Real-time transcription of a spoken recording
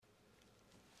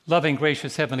Loving,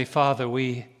 gracious Heavenly Father,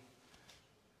 we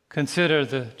consider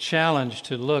the challenge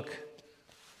to look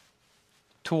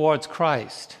towards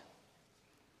Christ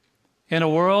in a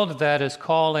world that is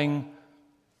calling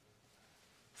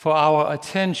for our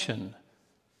attention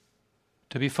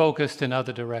to be focused in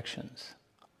other directions.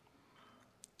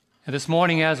 And this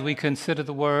morning, as we consider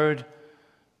the Word,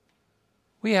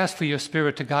 we ask for your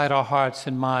Spirit to guide our hearts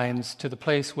and minds to the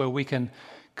place where we can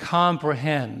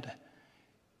comprehend,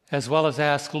 as well as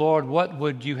ask, Lord, what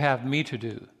would you have me to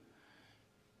do?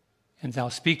 And now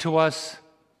speak to us,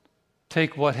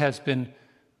 take what has been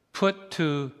put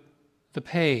to the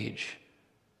page,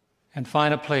 and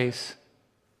find a place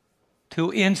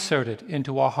to insert it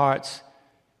into our hearts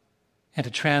and to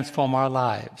transform our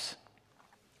lives.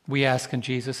 We ask in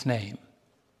Jesus' name.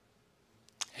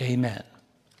 Amen.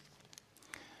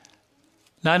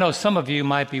 Now, I know some of you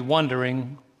might be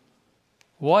wondering,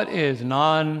 what is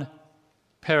non-perishable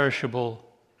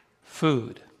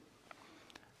food?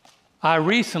 I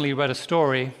recently read a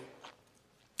story.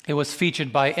 It was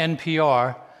featured by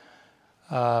NPR.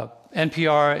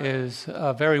 NPR is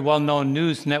a very well-known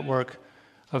news network,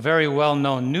 a very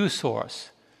well-known news source.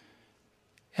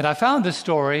 And I found this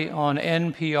story on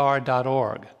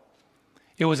npr.org.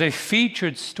 It was a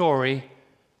featured story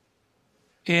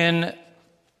in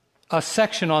a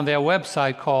section on their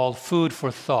website called Food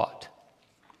for Thought.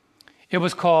 It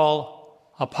was called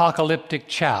Apocalyptic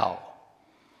Chow.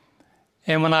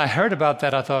 And when I heard about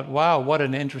that, I thought, wow, what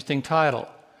an interesting title.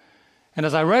 And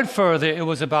as I read further, it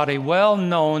was about a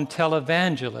well-known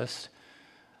televangelist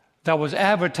that was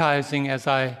advertising, as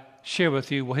I share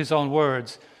with you his own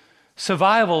words,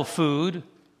 survival food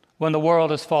when the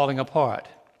world is falling apart.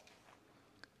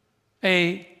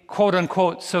 A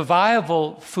quote-unquote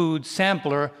survival food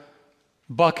sampler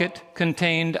bucket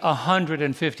contained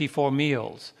 154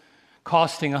 meals,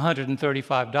 costing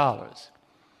 $135.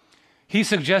 He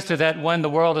suggested that when the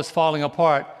world is falling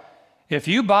apart, if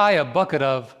you buy a bucket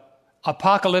of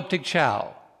apocalyptic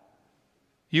chow,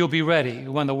 you'll be ready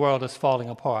when the world is falling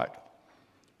apart.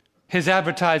 His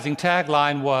advertising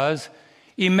tagline was,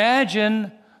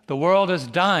 imagine the world is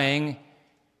dying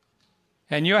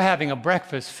and you're having a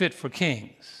breakfast fit for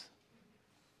kings.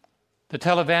 The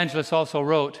televangelist also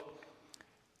wrote,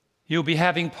 you'll be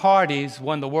having parties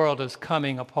when the world is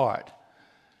coming apart.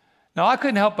 Now, I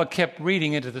couldn't help but kept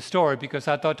reading into the story because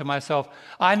I thought to myself,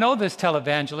 I know this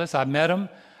televangelist. I met him.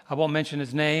 I won't mention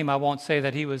his name. I won't say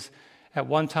that he was at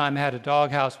one time had a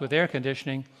doghouse with air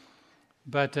conditioning,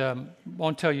 but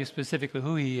won't tell you specifically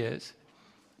who he is.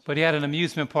 But he had an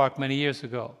amusement park many years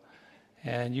ago.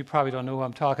 And you probably don't know who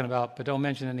I'm talking about, but don't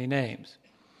mention any names.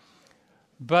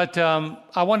 But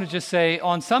I want to just say,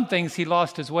 on some things he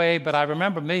lost his way, but I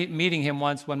remember meeting him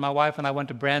once when my wife and I went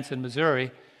to Branson,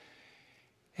 Missouri.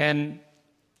 And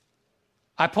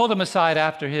I pulled him aside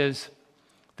after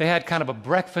they had kind of a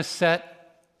breakfast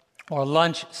set or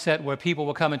lunch set where people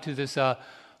would come into this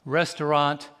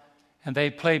restaurant and they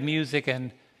played music,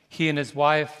 and he and his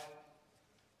wife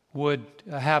would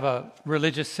have a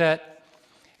religious set.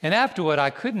 And afterward, I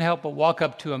couldn't help but walk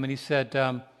up to him, and he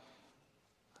said,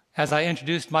 as I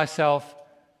introduced myself,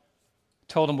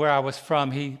 told him where I was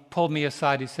from, he pulled me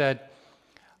aside. He said,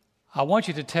 I want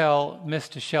you to tell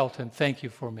Mr. Shelton, thank you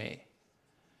for me.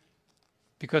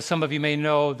 Because some of you may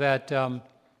know that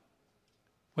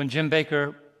when Jim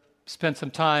Bakker spent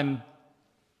some time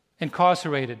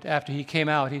incarcerated after he came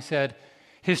out, he said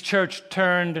his church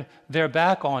turned their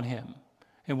back on him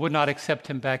and would not accept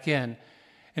him back in.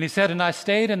 And he said, and I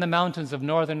stayed in the mountains of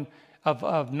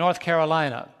North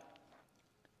Carolina,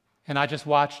 and I just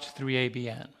watched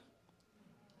 3ABN.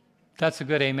 That's a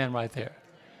good amen right there.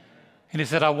 And he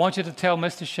said, I want you to tell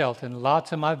Mr. Shelton, a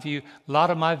lot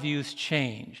of my views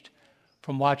changed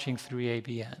from watching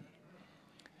 3ABN.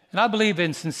 And I believe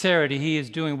in sincerity he is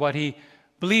doing what he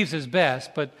believes is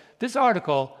best. But this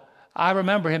article, I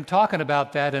remember him talking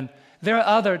about that, and there are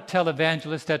other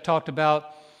televangelists that talked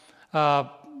about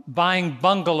buying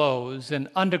bungalows and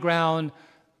underground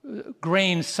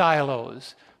grain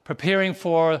silos, preparing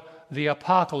for the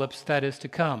apocalypse that is to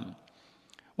come.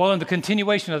 Well, in the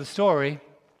continuation of the story,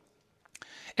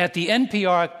 at the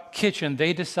NPR kitchen,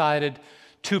 they decided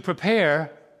to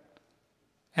prepare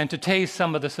and to taste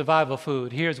some of the survival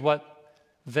food. Here's what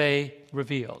they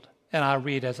revealed, and I'll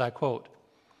read as I quote.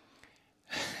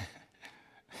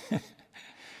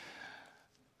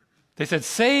 They said,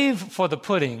 save for the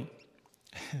pudding.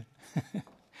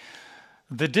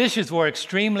 The dishes were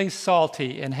extremely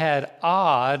salty and had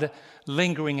odd,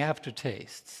 lingering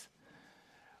aftertastes.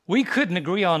 We couldn't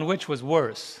agree on which was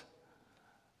worse,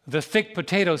 the thick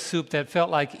potato soup that felt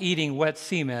like eating wet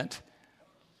cement,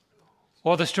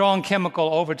 or the strong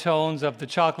chemical overtones of the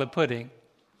chocolate pudding,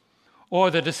 or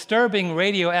the disturbing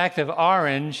radioactive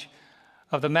orange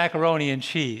of the macaroni and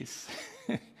cheese.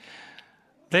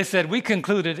 They said, we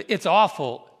concluded it's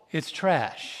awful, it's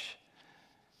trash.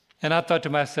 And I thought to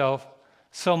myself,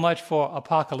 so much for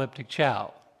apocalyptic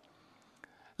chow.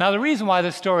 Now, the reason why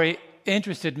this story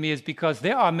interested me is because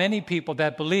there are many people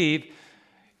that believe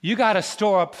you got to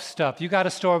store up stuff. You got to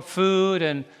store up food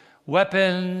and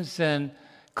weapons and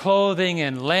clothing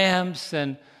and lamps,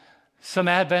 and some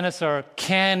Adventists are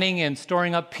canning and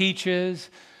storing up peaches,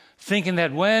 thinking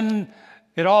that when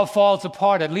it all falls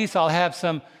apart, at least I'll have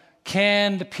some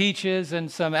canned peaches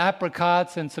and some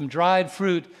apricots and some dried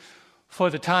fruit for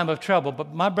the time of trouble.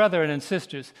 But my brethren and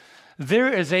sisters,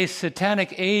 there is a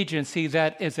satanic agency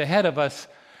that is ahead of us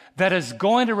that is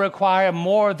going to require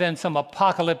more than some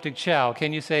apocalyptic chow.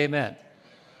 Can you say amen?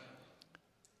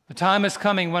 The time is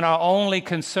coming when our only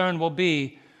concern will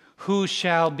be who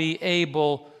shall be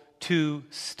able to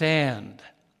stand.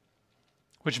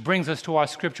 Which brings us to our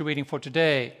scripture reading for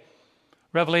today,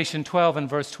 Revelation 12 and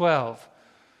verse 12.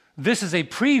 This is a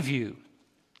preview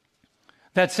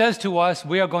that says to us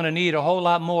we are going to need a whole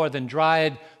lot more than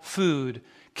dried food,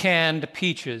 canned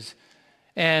peaches,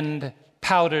 and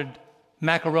powdered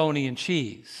macaroni and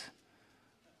cheese.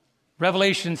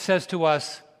 Revelation says to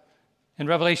us in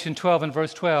Revelation 12 and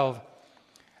verse 12,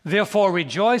 therefore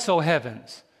rejoice, O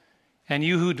heavens, and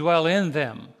you who dwell in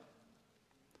them.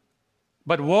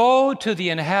 But woe to the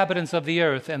inhabitants of the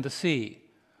earth and the sea,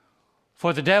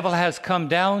 for the devil has come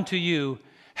down to you,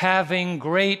 having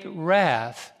great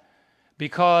wrath,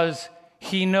 because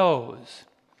he knows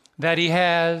that he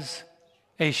has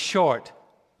a short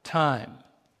time.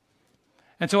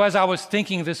 And so as I was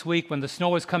thinking this week when the snow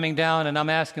was coming down, and I'm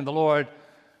asking the Lord,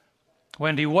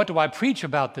 Wendy, what do I preach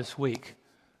about this week?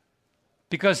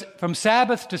 Because from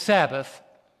Sabbath to Sabbath,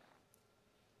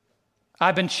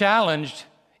 I've been challenged,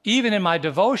 even in my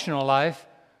devotional life,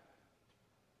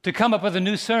 to come up with a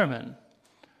new sermon.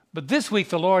 But this week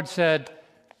the Lord said,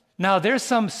 now there's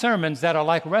some sermons that are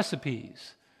like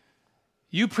recipes.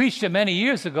 You preached it many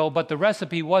years ago, but the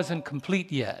recipe wasn't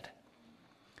complete yet.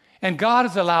 And God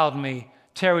has allowed me,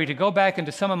 Terry, to go back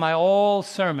into some of my old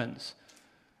sermons.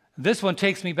 This one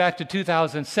takes me back to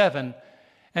 2007,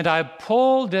 and I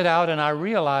pulled it out and I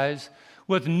realized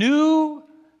with new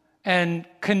and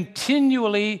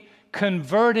continually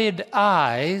converted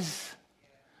eyes,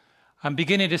 I'm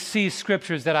beginning to see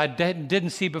scriptures that I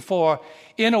didn't see before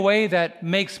in a way that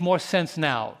makes more sense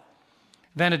now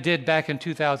than it did back in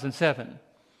 2007.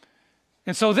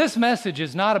 And so this message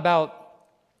is not about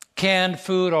canned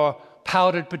food or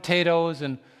powdered potatoes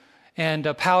and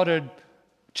powdered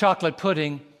chocolate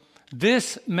pudding.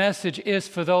 This message is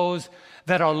for those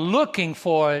that are looking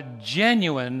for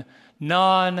genuine,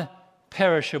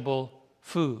 non-perishable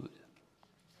food.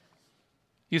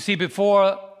 You see,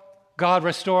 before God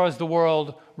restores the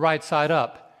world right side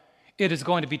up, it is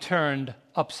going to be turned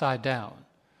upside down.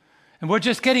 And we're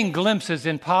just getting glimpses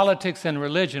in politics and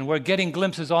religion. We're getting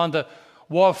glimpses on the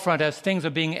war front as things are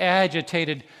being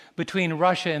agitated between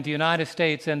Russia and the United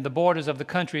States and the borders of the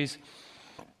countries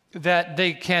that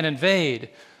they can invade.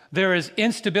 There is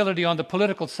instability on the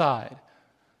political side.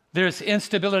 There's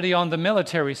instability on the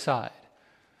military side.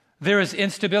 There is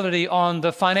instability on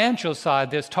the financial side.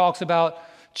 There's talks about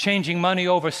changing money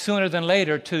over sooner than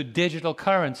later to digital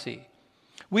currency.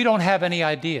 We don't have any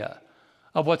idea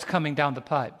of what's coming down the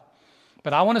pipe.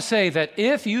 But I want to say that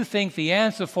if you think the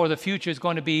answer for the future is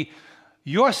going to be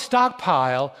your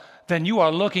stockpile, then you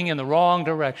are looking in the wrong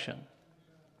direction.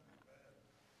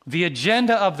 The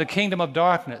agenda of the kingdom of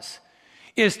darkness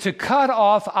is to cut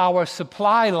off our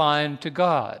supply line to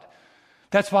God.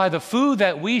 That's why the food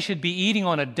that we should be eating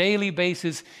on a daily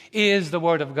basis is the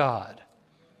Word of God.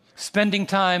 Spending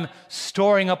time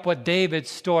storing up what David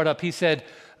stored up. He said,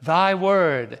 thy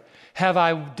word have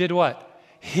I, did what?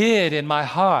 Hid in my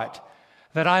heart,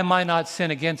 that I might not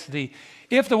sin against thee.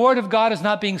 If the word of God is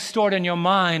not being stored in your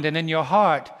mind and in your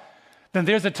heart, then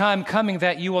there's a time coming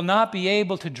that you will not be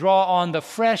able to draw on the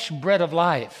fresh bread of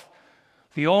life,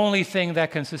 the only thing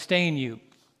that can sustain you.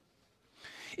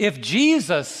 If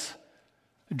Jesus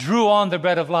drew on the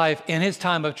bread of life in his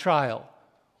time of trial,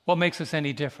 what makes us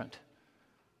any different?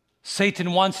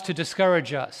 Satan wants to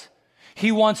discourage us.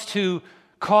 He wants to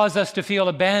cause us to feel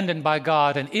abandoned by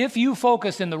God. And if you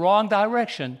focus in the wrong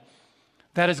direction,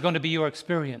 that is going to be your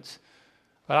experience.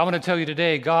 But I want to tell you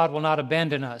today, God will not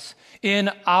abandon us.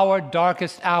 In our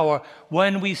darkest hour,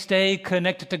 when we stay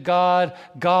connected to God,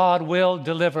 God will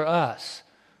deliver us.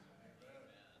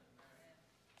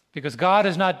 Because God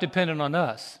is not dependent on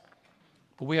us,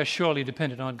 but we are surely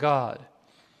dependent on God.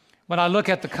 when I look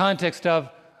at the context of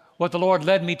what the Lord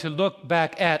led me to look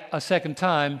back at a second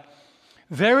time,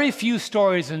 very few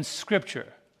stories in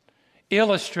Scripture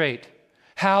illustrate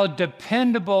how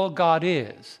dependable God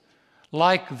is,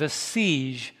 like the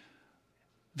siege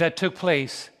that took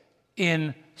place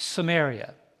in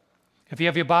Samaria. If you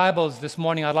have your Bibles this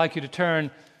morning, I'd like you to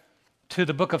turn to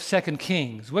the book of 2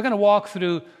 Kings. We're going to walk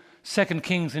through 2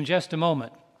 Kings in just a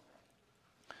moment.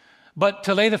 But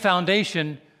to lay the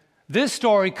foundation, this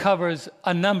story covers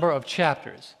a number of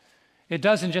chapters. It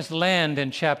doesn't just land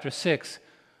in chapter 6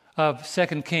 of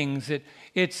 2 Kings.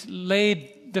 It's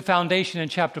laid the foundation in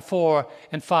chapter 4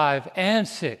 and 5 and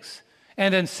 6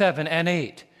 and then 7 and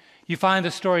 8. You find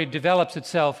the story develops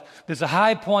itself. There's a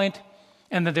high point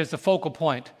and then there's a focal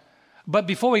point. But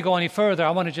before we go any further,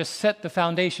 I want to just set the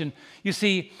foundation. You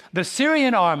see, the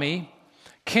Syrian army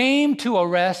came to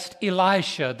arrest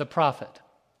Elisha the prophet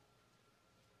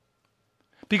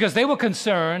because they were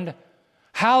concerned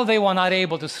how they were not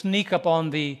able to sneak up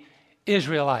on the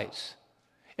Israelites.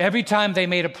 Every time they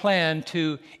made a plan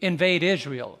to invade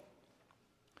Israel,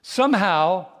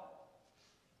 somehow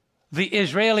the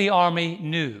Israeli army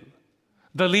knew.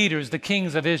 The leaders, the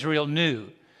kings of Israel knew.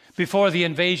 Before the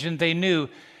invasion, they knew.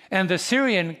 And the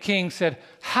Syrian king said,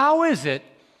 how is it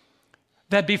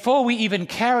that before we even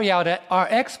carry out our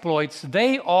exploits,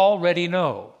 they already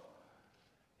know?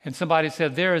 And somebody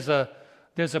said, there's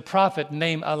a prophet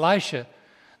named Elisha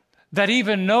that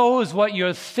even knows what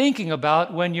you're thinking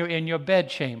about when you're in your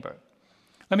bedchamber.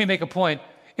 Let me make a point.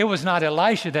 It was not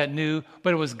Elisha that knew,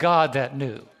 but it was God that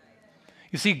knew.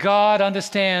 You see, God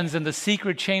understands in the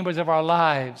secret chambers of our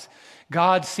lives.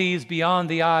 God sees beyond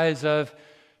the eyes of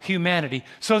humanity.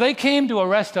 So they came to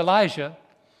arrest Elijah,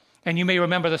 and you may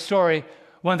remember the story.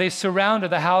 When they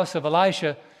surrounded the house of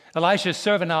Elisha, Elisha's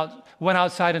servant went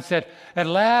outside and said, "At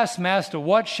last, Master,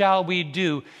 what shall we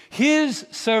do?" His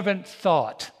servant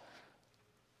thought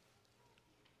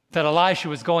that Elisha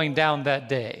was going down that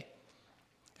day.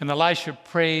 And Elisha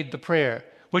prayed the prayer,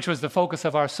 which was the focus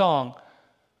of our song.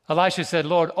 Elisha said,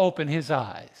 "Lord, open his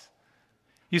eyes."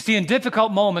 You see, in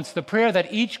difficult moments, the prayer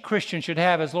that each Christian should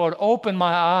have is, "Lord, open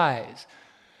my eyes,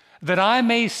 that I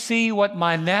may see what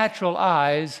my natural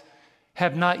eyes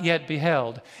have not yet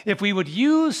beheld." If we would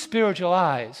use spiritual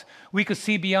eyes, we could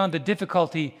see beyond the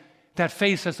difficulty that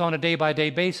face us on a day-by-day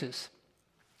basis.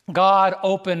 God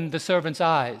opened the servant's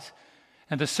eyes,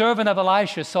 and the servant of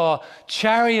Elisha saw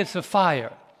chariots of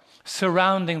fire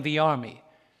surrounding the army.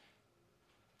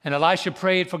 And Elisha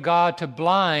prayed for God to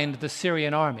blind the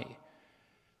Syrian army.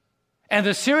 And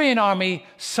the Syrian army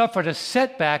suffered a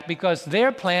setback because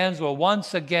their plans were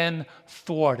once again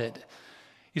thwarted.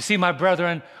 You see, my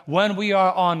brethren, when we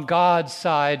are on God's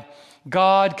side,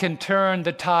 God can turn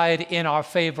the tide in our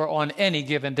favor on any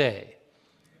given day.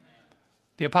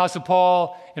 The Apostle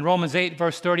Paul in Romans 8,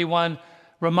 verse 31,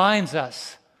 reminds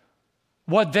us,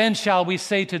 "What then shall we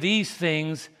say to these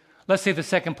things?" Let's say the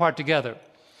second part together.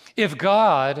 "If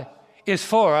God is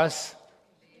for us,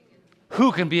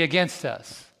 who can be against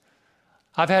us?"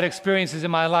 I've had experiences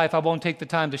in my life, I won't take the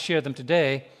time to share them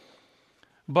today,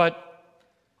 but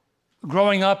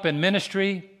growing up in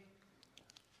ministry,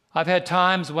 I've had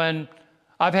times when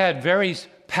I've had very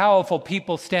powerful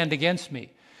people stand against me,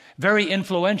 very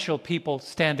influential people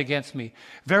stand against me,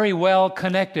 very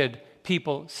well-connected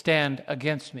people stand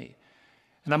against me.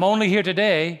 And I'm only here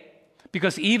today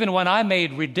because even when I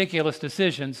made ridiculous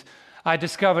decisions, I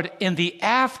discovered in the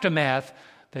aftermath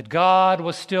that God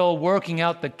was still working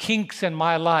out the kinks in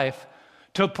my life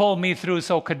to pull me through.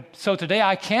 So today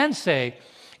I can say,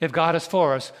 if God is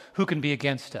for us, who can be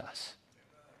against us?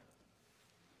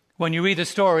 When you read the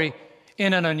story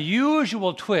in an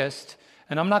unusual twist,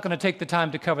 and I'm not going to take the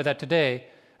time to cover that today,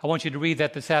 I want you to read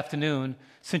that this afternoon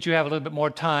since you have a little bit more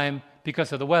time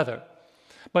because of the weather.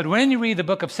 But when you read the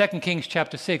book of 2 Kings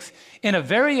chapter 6, in a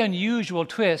very unusual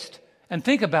twist, and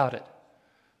think about it,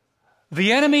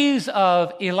 the enemies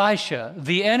of Elisha,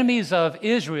 the enemies of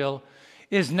Israel,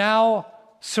 is now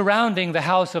surrounding the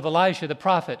house of Elisha the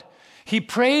prophet. He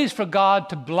prays for God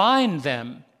to blind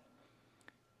them.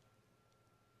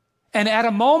 And at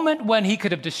a moment when he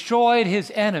could have destroyed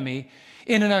his enemy,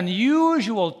 in an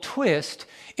unusual twist,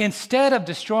 instead of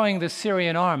destroying the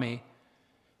Syrian army,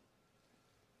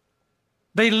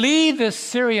 they lead the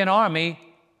Syrian army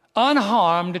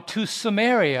unharmed to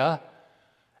Samaria,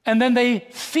 and then they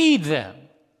feed them.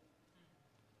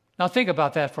 Now think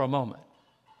about that for a moment.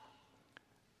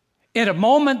 In a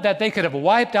moment that they could have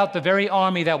wiped out the very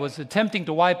army that was attempting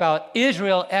to wipe out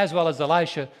Israel as well as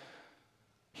Elisha,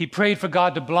 he prayed for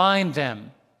God to blind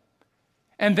them.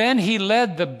 And then he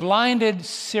led the blinded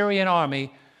Syrian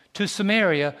army to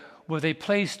Samaria, where they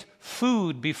placed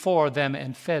food before them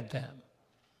and fed them.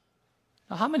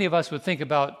 Now, how many of us would think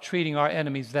about treating our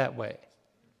enemies that way?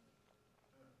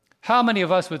 How many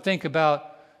of us would think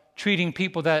about treating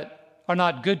people that are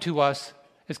not good to us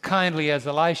as kindly as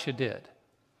Elisha did?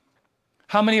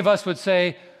 How many of us would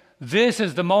say, this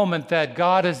is the moment that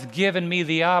God has given me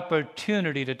the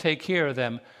opportunity to take care of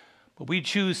them, but we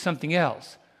choose something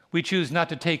else. We choose not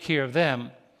to take care of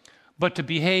them, but to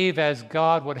behave as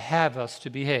God would have us to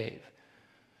behave,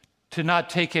 to not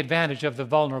take advantage of the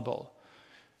vulnerable.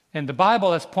 And the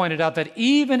Bible has pointed out that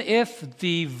even if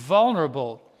the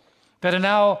vulnerable that are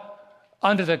now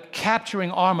under the capturing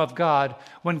arm of God,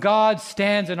 when God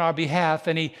stands in our behalf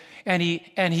and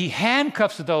he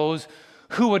handcuffs those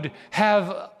who would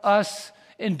have us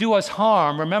and do us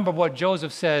harm. Remember what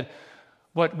Joseph said,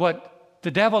 what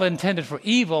the devil intended for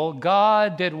evil,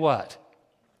 God did what?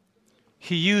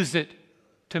 He used it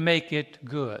to make it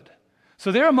good.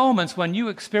 So there are moments when you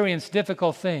experience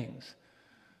difficult things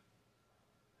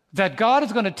that God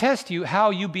is going to test you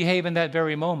how you behave in that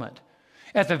very moment.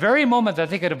 At the very moment that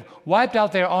they could have wiped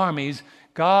out their armies,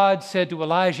 God said to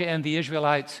Elijah and the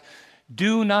Israelites,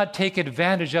 do not take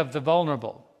advantage of the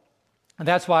vulnerable. And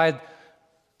that's why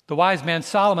the wise man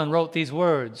Solomon wrote these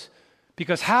words,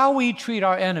 because how we treat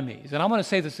our enemies, and I'm going to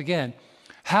say this again,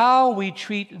 how we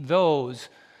treat those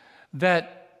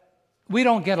that we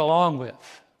don't get along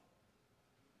with,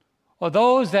 or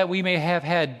those that we may have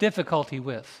had difficulty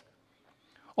with,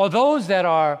 or those that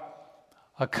are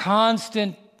a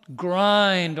constant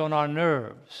grind on our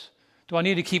nerves. Do I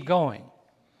need to keep going?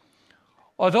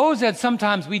 Or those that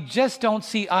sometimes we just don't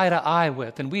see eye to eye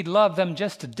with and we'd love them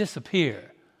just to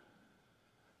disappear.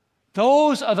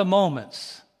 Those are the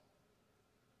moments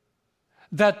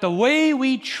that the way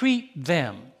we treat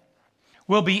them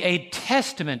will be a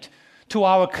testament to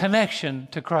our connection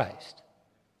to Christ.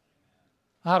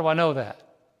 How do I know that?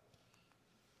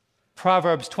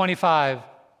 Proverbs 25,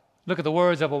 look at the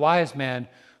words of a wise man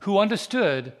who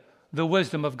understood the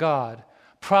wisdom of God.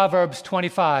 Proverbs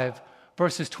 25,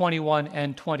 verses 21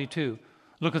 and 22.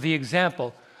 Look at the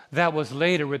example that was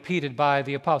later repeated by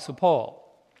the Apostle Paul.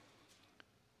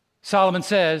 Solomon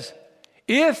says,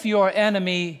 if your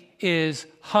enemy is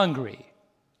hungry,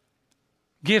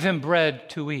 give him bread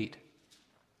to eat.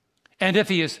 And if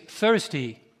he is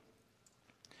thirsty,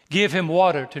 give him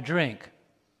water to drink.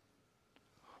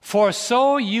 For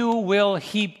so you will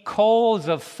heap coals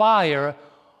of fire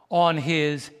on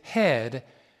his head,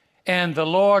 and the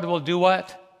Lord will do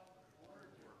what?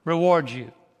 Reward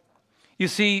you. You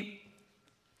see,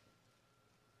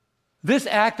 this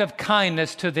act of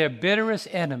kindness to their bitterest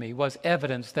enemy was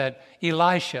evidence that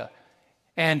Elisha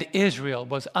and Israel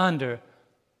was under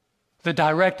the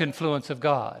direct influence of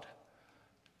God.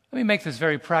 Let me make this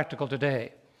very practical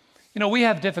today. You know, we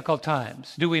have difficult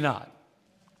times, do we not?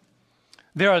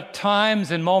 There are times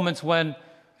and moments when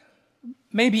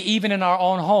maybe even in our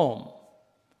own home.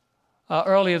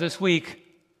 Earlier this week,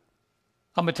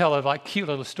 I'm going to tell a cute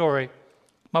little story.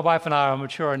 My wife and I are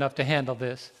mature enough to handle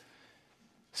this.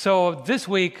 So this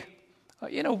week,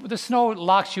 the snow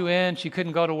locks you in. She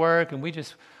couldn't go to work, and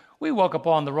we woke up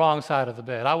on the wrong side of the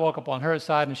bed. I woke up on her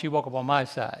side, and she woke up on my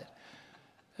side.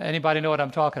 Anybody know what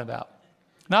I'm talking about?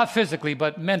 Not physically,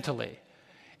 but mentally.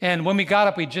 And when we got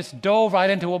up, we just dove right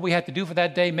into what we had to do for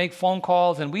that day, make phone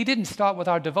calls, and we didn't start with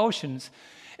our devotions.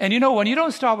 And when you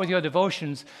don't start with your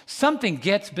devotions, something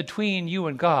gets between you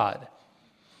and God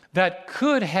that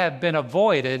could have been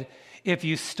avoided if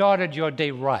you started your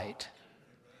day right.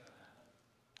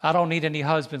 I don't need any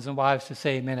husbands and wives to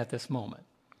say amen at this moment.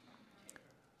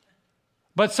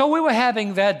 But so we were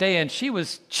having that day, and she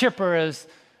was chipper as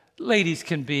ladies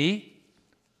can be.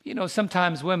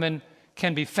 Sometimes women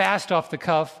can be fast off the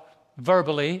cuff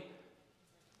verbally.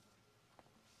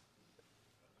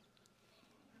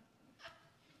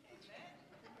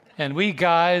 And we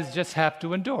guys just have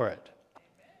to endure it.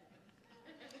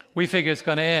 We figure it's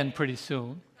going to end pretty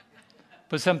soon.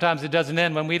 But sometimes it doesn't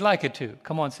end when we'd like it to.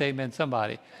 Come on, say amen,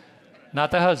 somebody.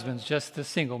 Not the husbands, just the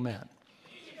single men.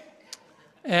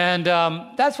 And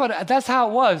that's how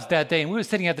it was that day. And we were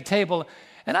sitting at the table,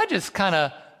 and I just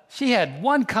she had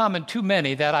one comment too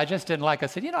many that I just didn't like. I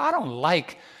said, I don't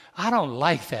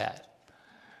like that.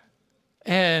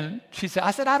 And she said,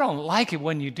 I don't like it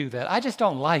when you do that. I just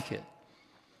don't like it.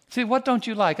 She said, what don't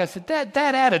you like? I said, that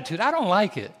attitude, I don't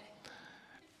like it.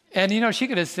 And she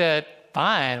could have said,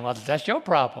 fine, well, that's your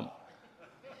problem.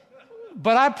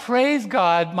 But I praise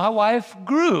God, my wife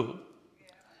grew.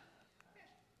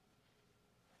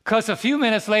 Because a few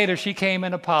minutes later, she came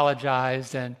and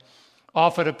apologized and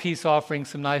offered a peace offering,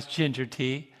 some nice ginger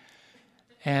tea.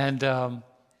 And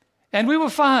we were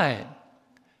fine.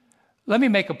 let me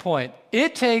make a point.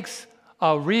 It takes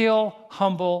a real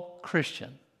humble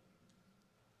Christian.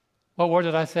 What word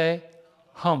did I say?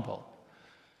 Humble.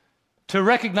 To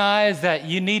recognize that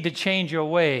you need to change your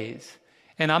ways.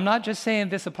 And I'm not just saying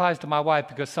this applies to my wife,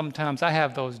 because sometimes I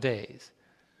have those days.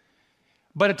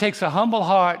 But it takes a humble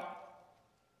heart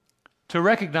to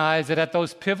recognize that at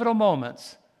those pivotal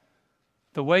moments,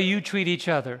 the way you treat each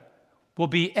other will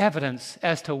be evidence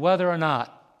as to whether or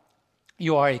not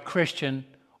you are a Christian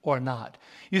or not.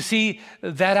 You see,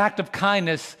 that act of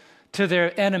kindness to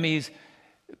their enemies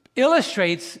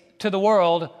illustrates to the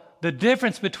world the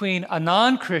difference between a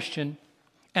non-Christian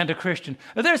and a Christian.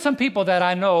 There are some people that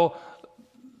I know,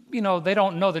 they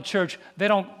don't know the church. They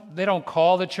don't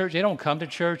call the church. They don't come to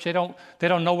church. They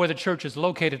don't know where the church is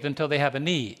located until they have a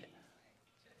need.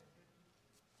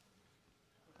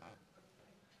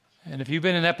 And if you've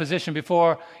been in that position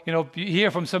before, you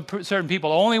hear from some certain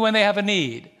people only when they have a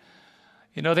need.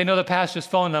 They know the pastor's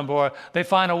phone number, or they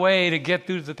find a way to get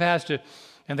through to the pastor,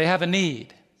 and they have a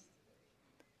need.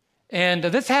 And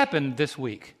this happened this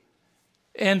week.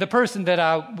 And the person that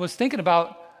I was thinking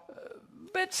about,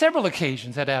 at several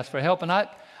occasions had asked for help, and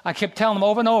I kept telling them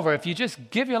over and over, if you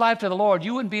just give your life to the Lord,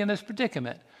 you wouldn't be in this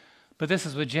predicament. But this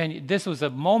was a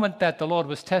moment that the Lord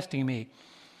was testing me,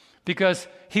 because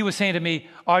he was saying to me,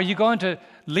 are you going to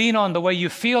lean on the way you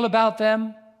feel about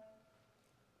them,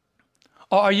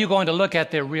 or are you going to look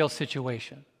at their real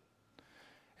situation?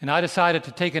 And I decided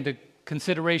to take into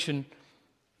consideration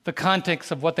the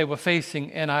context of what they were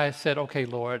facing, and I said, okay,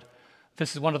 Lord,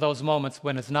 this is one of those moments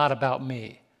when it's not about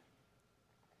me.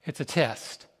 It's a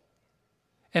test.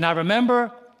 And I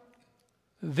remember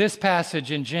this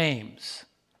passage in James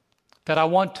that I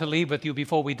want to leave with you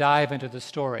before we dive into the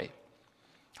story.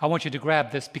 I want you to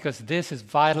grab this, because this is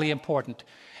vitally important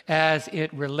as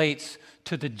it relates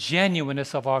to the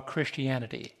genuineness of our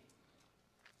Christianity.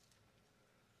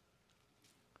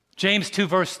 James 2,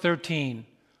 verse 13.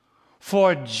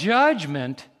 For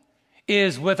judgment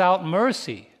is without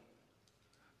mercy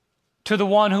to the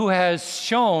one who has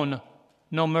shown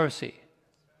no mercy.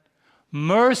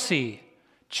 Mercy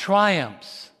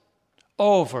triumphs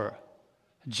over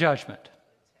judgment.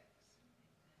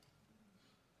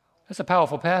 That's a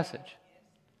powerful passage.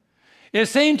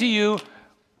 It's saying to you,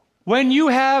 when you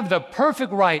have the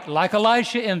perfect right, like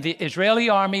Elisha in the Israeli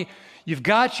army, you've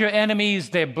got your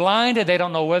enemies, they're blinded, they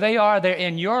don't know where they are, they're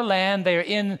in your land, they're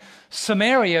in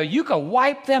Samaria. You can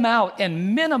wipe them out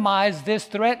and minimize this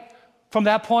threat from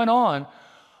that point on.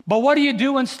 But what do you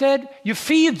do instead? You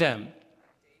feed them.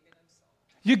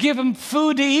 You give them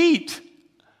food to eat.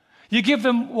 You give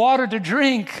them water to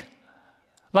drink.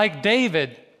 Like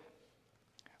David,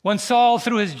 when Saul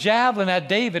threw his javelin at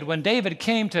David, when David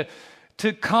came to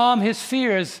calm his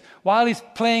fears while he's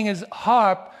playing his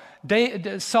harp,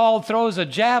 Saul throws a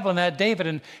javelin at David,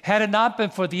 and had it not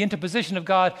been for the interposition of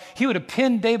God, he would have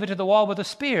pinned David to the wall with a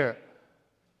spear.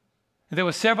 There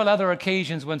were several other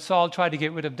occasions when Saul tried to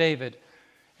get rid of David.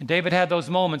 And David had those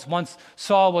moments. Once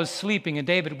Saul was sleeping, and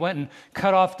David went and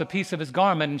cut off the piece of his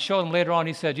garment and showed him later on.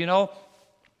 He said,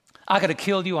 I could have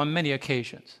killed you on many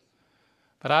occasions.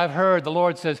 But I've heard the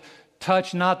Lord says,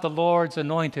 touch not the Lord's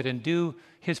anointed and do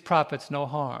his prophets no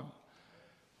harm.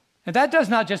 And that does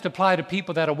not just apply to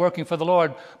people that are working for the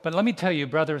Lord, but let me tell you,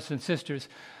 brothers and sisters,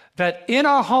 that in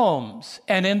our homes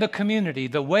and in the community,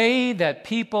 the way that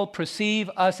people perceive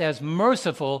us as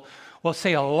merciful will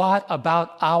say a lot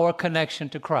about our connection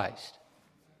to Christ.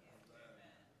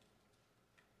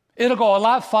 It'll go a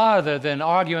lot farther than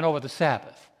arguing over the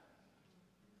Sabbath.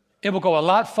 It will go a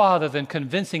lot farther than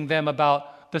convincing them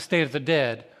about the state of the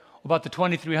dead, about the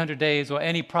 2,300 days, or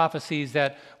any prophecies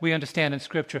that we understand in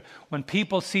Scripture. When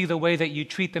people see the way that you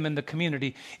treat them in the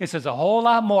community, it says a whole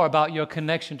lot more about your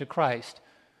connection to Christ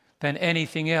than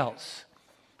anything else.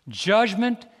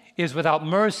 Judgment is without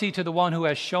mercy to the one who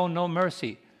has shown no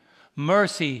mercy.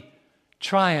 Mercy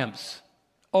triumphs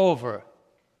over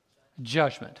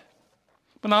judgment.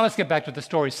 But now let's get back to the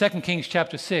story. 2 Kings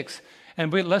chapter 6,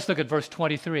 and let's look at verse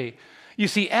 23. You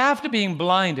see, after being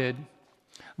blinded,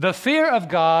 the fear of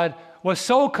God was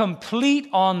so complete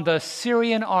on the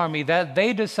Syrian army that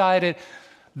they decided,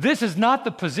 this is not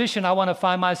the position I want to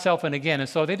find myself in again. And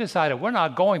so they decided, we're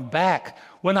not going back.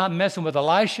 We're not messing with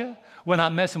Elisha. We're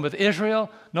not messing with Israel.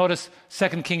 Notice 2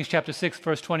 Kings chapter 6,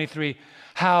 verse 23,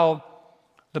 how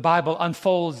the Bible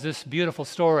unfolds this beautiful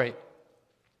story,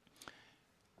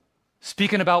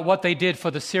 speaking about what they did for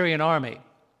the Syrian army.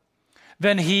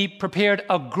 Then he prepared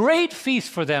a great feast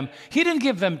for them. He didn't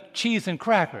give them cheese and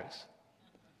crackers.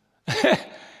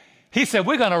 He said,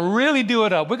 we're going to really do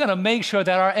it up. We're going to make sure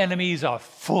that our enemies are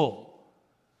full.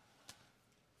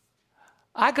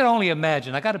 I could only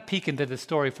imagine, I got to peek into this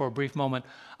story for a brief moment.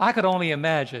 I could only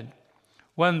imagine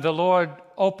when the Lord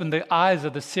opened the eyes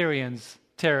of the Syrians,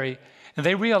 Terry, and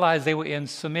they realized they were in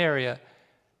Samaria,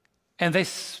 and they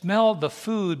smelled the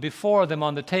food before them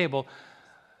on the table,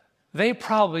 they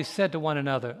probably said to one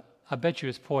another, I bet you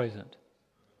it's poisoned.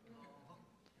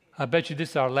 I bet you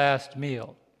this is our last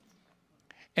meal.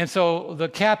 And so the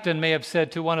captain may have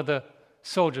said to one of the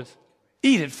soldiers,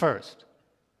 eat it first.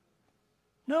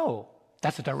 No,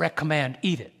 that's a direct command,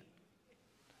 eat it.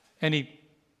 And he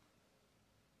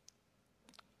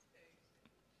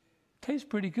tastes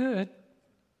pretty good.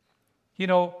 You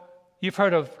know, you've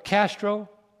heard of Castro,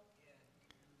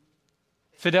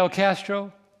 Fidel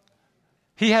Castro.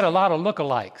 He had a lot of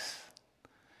lookalikes.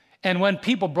 And when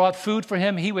people brought food for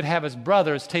him, he would have his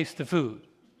brothers taste the food.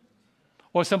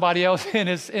 Or somebody else in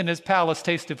his palace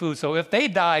taste the food. So if they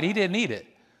died, he didn't eat it.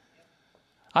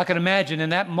 I can imagine in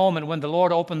that moment when the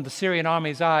Lord opened the Syrian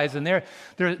army's eyes and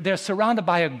they're surrounded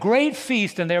by a great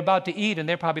feast and they're about to eat and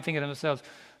they're probably thinking to themselves,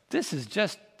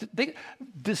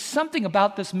 there's something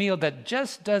about this meal that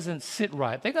just doesn't sit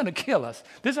right. They're going to kill us.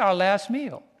 This is our last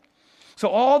meal. So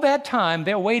all that time,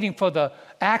 they're waiting for the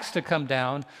axe to come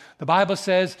down. The Bible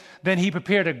says, then he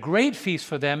prepared a great feast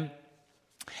for them.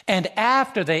 And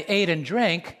after they ate and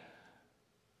drank,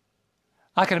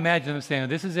 I can imagine them saying,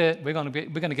 this is it. We're going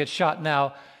to get shot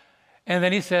now. And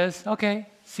then he says, okay,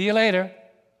 see you later.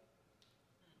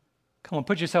 Come on,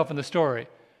 put yourself in the story.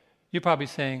 You're probably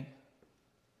saying,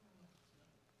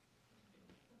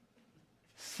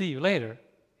 see you later.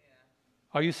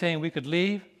 Are you saying we could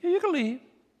leave? Yeah, you can leave.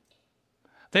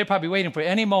 They're probably waiting for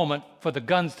any moment for the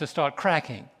guns to start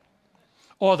cracking,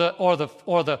 or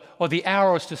the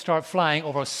arrows to start flying,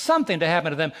 or something to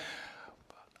happen to them.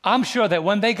 I'm sure that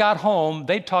when they got home,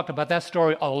 they talked about that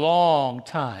story a long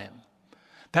time.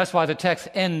 That's why the text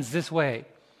ends this way.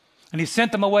 And he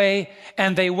sent them away,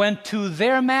 and they went to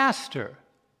their master.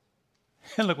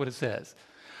 And look what it says.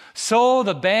 So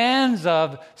the bands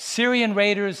of Syrian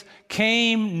raiders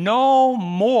came no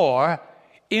more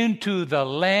into the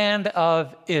land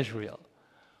of Israel.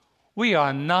 We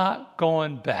are not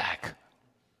going back.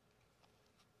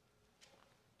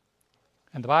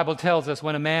 And the Bible tells us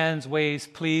when a man's ways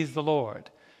please the Lord,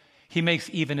 he makes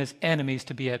even his enemies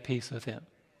to be at peace with him.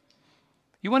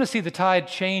 You want to see the tide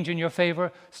change in your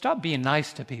favor? Stop being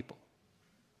nice to people.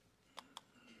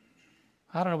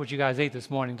 I don't know what you guys ate this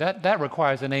morning. That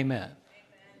requires an amen.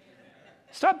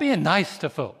 Stop being nice to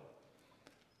folk.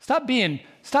 Stop being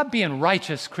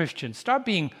righteous Christians. Start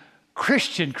being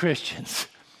Christian Christians.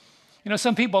 You know,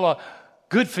 some people are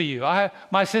good for you.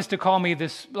 My sister called me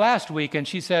this last week and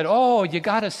she said, oh, you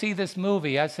got to see this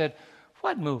movie. I said,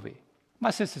 what movie? My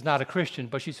sister's not a Christian,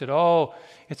 but she said, oh,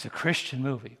 it's a Christian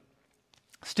movie.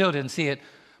 Still didn't see it.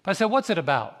 But I said, what's it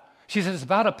about? She said, it's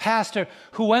about a pastor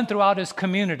who went throughout his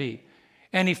community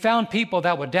and he found people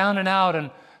that were down and out and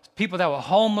people that were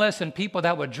homeless and people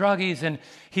that were druggies, and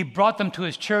he brought them to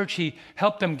his church. He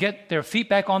helped them get their feet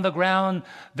back on the ground.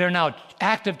 They're now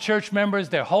active church members.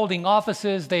 They're holding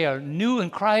offices. They are new in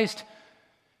Christ.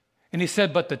 And he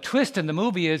said, but the twist in the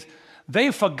movie is they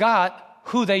forgot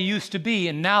who they used to be,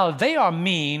 and now they are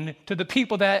mean to the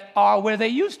people that are where they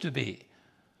used to be.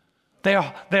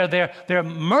 They're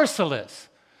merciless.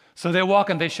 So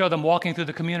they show them walking through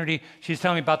the community. She's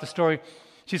telling me about the story.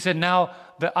 She said, now,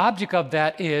 the object of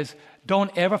that is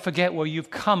don't ever forget where you've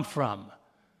come from,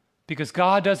 because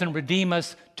God doesn't redeem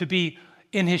us to be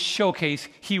in his showcase.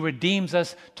 He redeems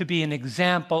us to be an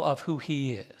example of who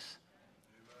he is.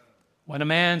 Amen. When a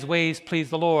man's ways please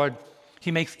the Lord,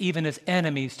 he makes even his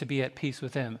enemies to be at peace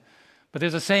with him. But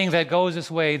there's a saying that goes this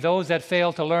way: those that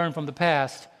fail to learn from the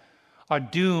past are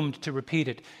doomed to repeat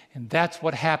it. And that's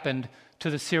what happened to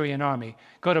the Syrian army.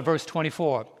 Go to verse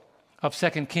 24. Of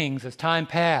 2 Kings. As time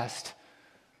passed,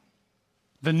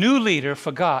 the new leader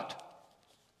forgot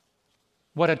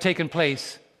what had taken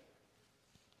place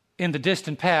in the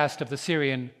distant past of the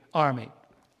Syrian army.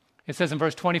 It says in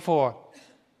verse 24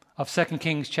 of 2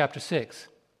 Kings chapter 6,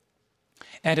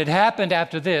 and it happened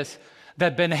after this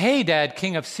that Ben-Hadad,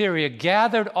 king of Syria,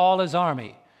 gathered all his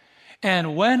army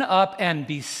and went up and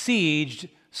besieged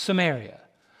Samaria.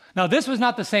 Now, this was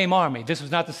not the same army. This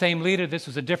was not the same leader. This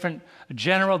was a different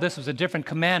general. This was a different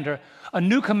commander. A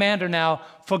new commander now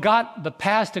forgot the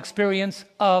past experience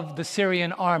of the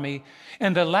Syrian army,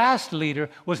 and the last leader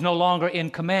was no longer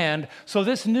in command. So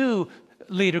this new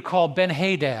leader called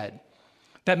Ben-Hadad,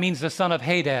 that means the son of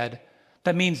Hadad,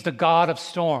 that means the god of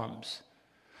storms.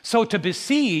 So to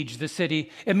besiege the city,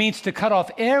 it means to cut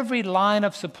off every line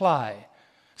of supply.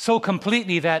 so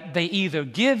completely that they either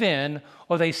give in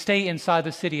or they stay inside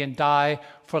the city and die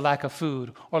for lack of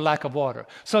food or lack of water.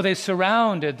 So they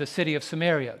surrounded the city of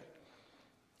Samaria.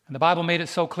 And the Bible made it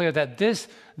so clear that this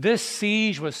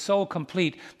siege was so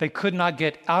complete, they could not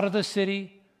get out of the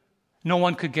city. No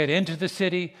one could get into the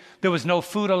city. There was no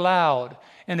food allowed.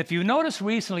 And if you notice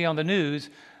recently on the news,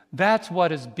 that's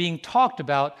what is being talked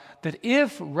about, that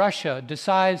if Russia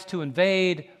decides to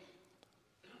invade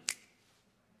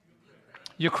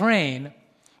Ukraine,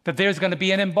 that there's going to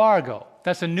be an embargo.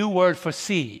 That's a new word for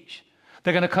siege.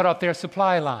 They're going to cut off their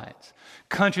supply lines.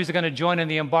 Countries are going to join in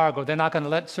the embargo. They're not going to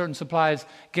let certain supplies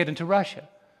get into Russia.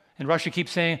 And Russia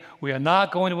keeps saying, we are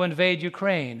not going to invade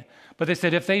Ukraine. But they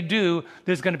said if they do,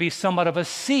 there's going to be somewhat of a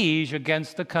siege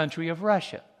against the country of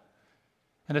Russia.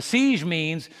 And a siege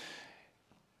means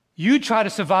you try to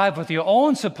survive with your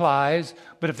own supplies,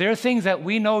 but if there are things that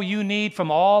we know you need from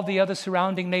all the other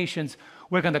surrounding nations,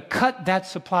 we're going to cut that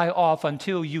supply off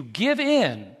until you give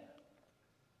in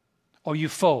or you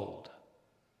fold.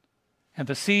 And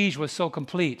the siege was so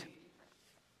complete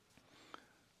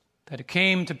that it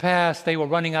came to pass they were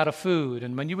running out of food.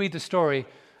 And when you read the story,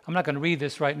 I'm not going to read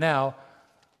this right now.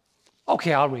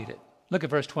 Okay, I'll read it. Look at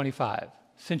verse 25.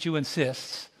 Since you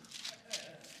insist,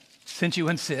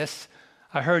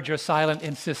 I heard your silent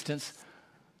insistence.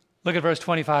 Look at verse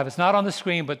 25. It's not on the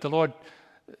screen, but the Lord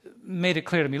made it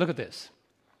clear to me. Look at this.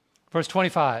 Verse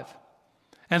 25.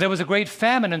 And there was a great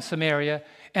famine in Samaria,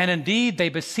 and indeed they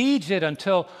besieged it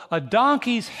until a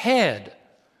donkey's head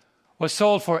was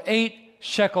sold for 8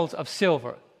 shekels of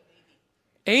silver.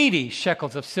 80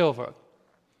 shekels of silver.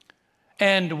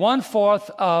 And 1/4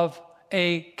 of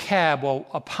a cab or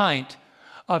a pint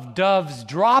of dove's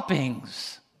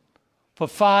droppings for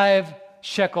 5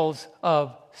 shekels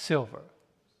of silver.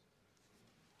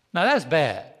 Now that's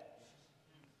bad.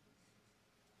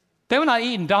 They were not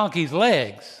eating donkey's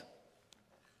legs.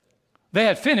 They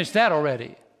had finished that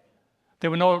already. There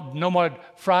were no more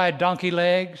fried donkey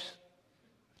legs,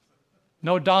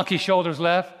 no donkey shoulders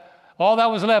left. All that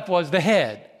was left was the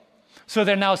head. So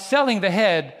they're now selling the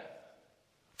head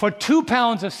for 2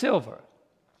 pounds of silver.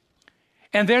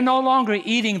 And they're no longer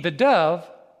eating the dove.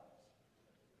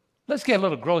 Let's get a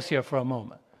little gross here for a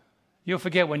moment. You'll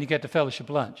forget when you get to fellowship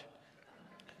lunch.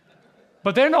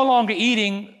 But they're no longer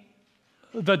eating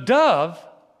the dove.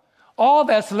 All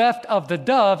that's left of the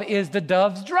dove is the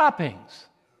dove's droppings.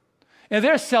 And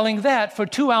they're selling that for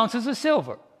 2 ounces of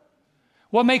silver.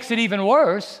 What makes it even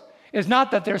worse is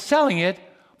not that they're selling it,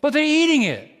 but they're eating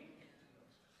it.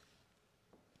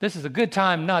 This is a good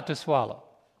time not to swallow.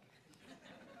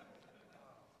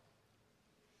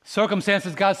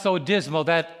 Circumstances got so dismal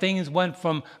that things went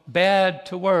from bad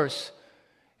to worse,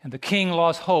 and the king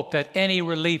lost hope that any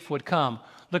relief would come.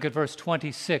 Look at verse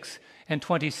 26 and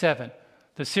 27.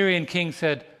 The Samaritan king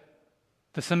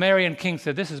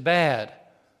said, this is bad.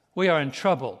 We are in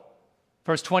trouble.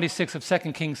 Verse 26 of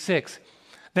 2 Kings 6.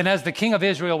 Then as the king of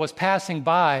Israel was passing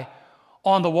by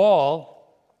on the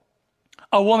wall,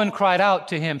 a woman cried out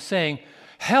to him, saying,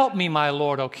 help me, my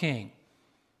lord, O king.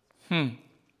 And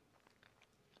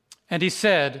he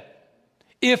said,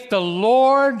 if the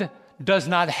Lord does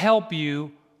not help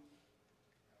you,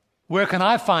 where can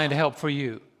I find help for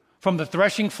you? From the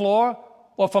threshing floor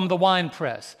or from the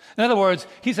winepress? In other words,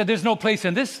 he said, there's no place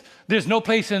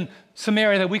in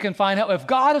Samaria that we can find help. If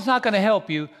God is not going to help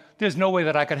you, there's no way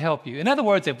that I can help you. In other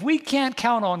words, if we can't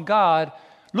count on God,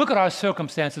 look at our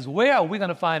circumstances. Where are we going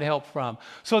to find help from?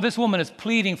 So this woman is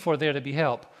pleading for there to be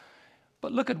help.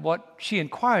 But look at what she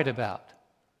inquired about.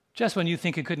 Just when you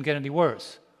think it couldn't get any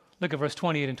worse. Look at verse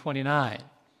 28 and 29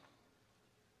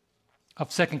 of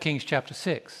 2 Kings chapter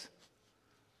 6.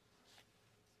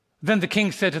 Then the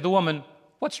king said to the woman,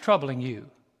 what's troubling you?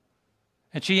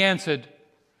 And she answered,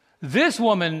 this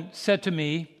woman said to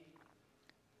me,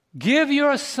 give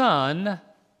your son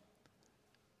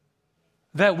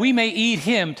that we may eat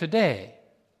him today,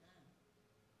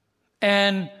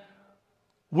 and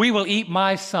we will eat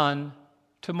my son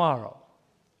tomorrow.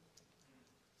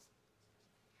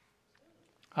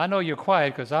 I know you're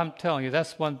quiet because I'm telling you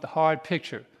that's one hard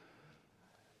picture.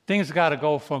 Things got to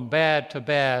go from bad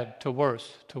to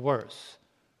worse to worse.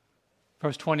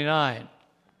 Verse 29.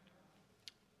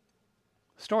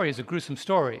 The story is a gruesome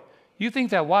story. You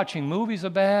think that watching movies are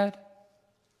bad?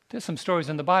 There's some stories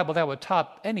in the Bible that would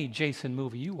top any Jason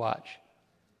movie you watch.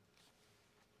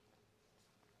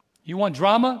 You want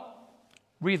drama?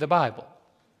 Read the Bible.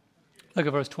 Look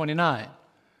at verse 29.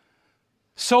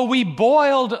 So we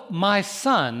boiled my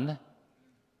son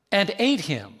and ate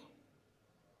him.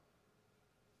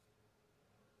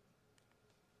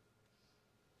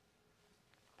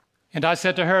 And I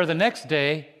said to her the next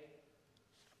day,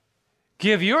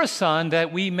 give your son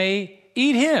that we may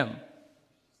eat him.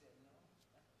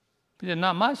 He said,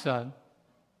 not my son.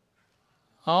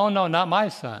 Oh, no, not my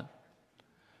son.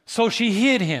 So she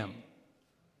hid him.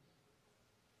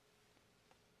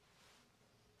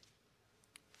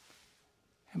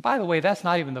 And by the way, that's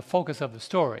not even the focus of the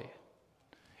story.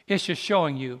 It's just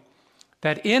showing you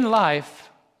that in life,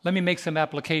 let me make some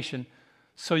application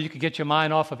so you can get your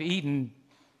mind off of eating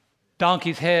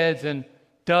donkeys' heads and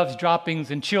doves'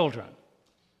 droppings and children.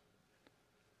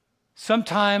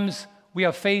 Sometimes we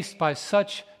are faced by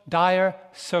such dire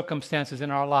circumstances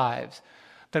in our lives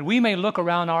that we may look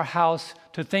around our house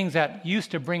to things that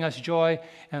used to bring us joy,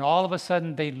 and all of a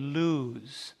sudden they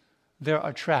lose their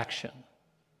attraction.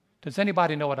 Does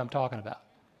anybody know what I'm talking about?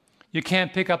 You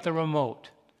can't pick up the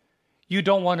remote. You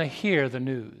don't want to hear the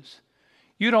news.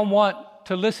 You don't want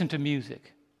to listen to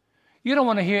music. You don't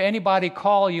want to hear anybody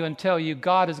call you and tell you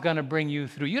God is going to bring you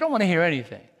through. You don't want to hear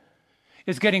anything.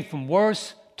 It's getting from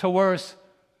worse to worse,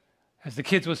 as the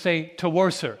kids would say, to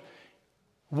worser.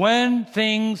 When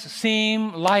things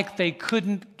seem like they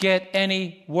couldn't get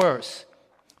any worse,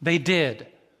 they did.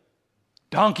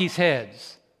 Donkeys'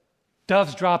 heads,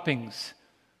 doves' droppings,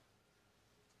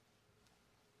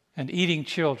 and eating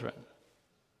children.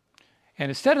 And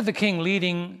instead of the king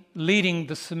leading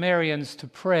the Sumerians to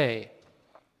pray,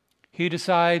 he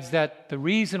decides that the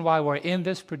reason why we're in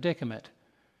this predicament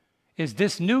is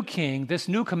this new king, this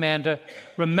new commander,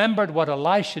 remembered what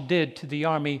Elisha did to the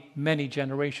army many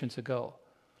generations ago.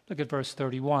 Look at verse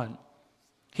 31.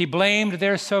 He blamed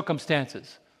their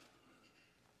circumstances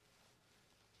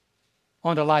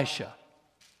on Elisha.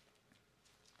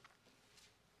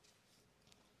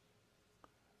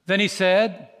 Then he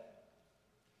said,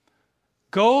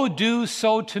 "Go do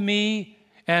so to me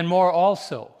and more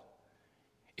also,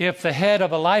 if the head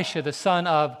of Elisha, the son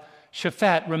of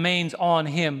Shaphat, remains on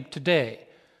him today."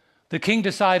 The king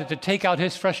decided to take out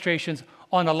his frustrations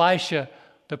on Elisha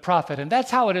the prophet. And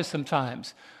that's how it is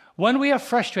sometimes. When we are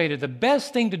frustrated, the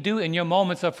best thing to do in your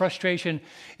moments of frustration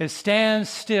is stand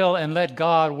still and let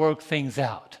God work things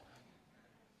out.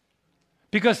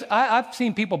 Because I've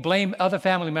seen people blame other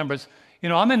family members. You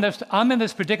know, I'm in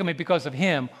this predicament because of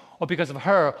him, or because of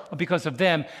her, or because of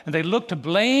them, and they look to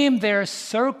blame their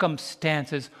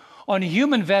circumstances on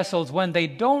human vessels when they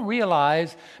don't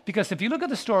realize, because if you look at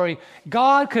the story,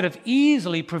 God could have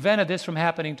easily prevented this from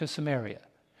happening to Samaria.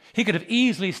 He could have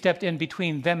easily stepped in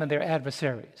between them and their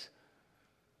adversaries.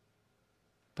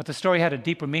 But the story had a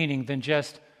deeper meaning than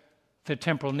just their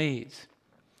temporal needs.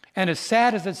 And as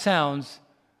sad as it sounds,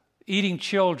 eating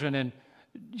children and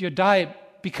your diet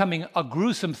becoming a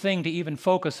gruesome thing to even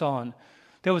focus on,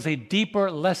 there was a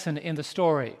deeper lesson in the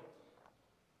story.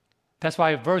 That's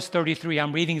why verse 33,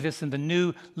 I'm reading this in the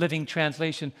New Living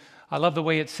Translation. I love the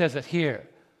way it says it here.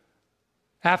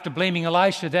 After blaming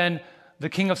Elisha, then the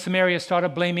king of Samaria started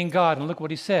blaming God. And look what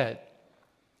he said.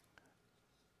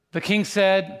 The king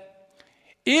said,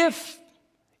 "If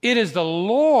it is the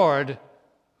Lord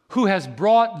who has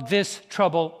brought this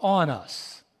trouble on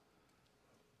us,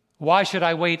 why should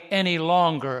I wait any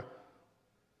longer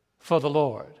for the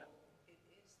Lord?"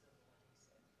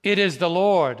 It is the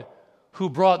Lord who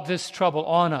brought this trouble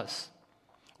on us.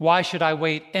 Why should I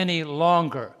wait any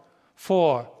longer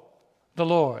for the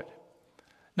Lord?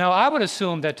 Now, I would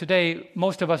assume that today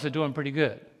most of us are doing pretty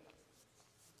good.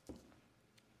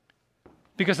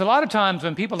 Because a lot of times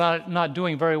when people are not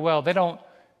doing very well, they don't,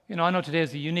 I know today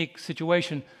is a unique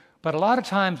situation, but a lot of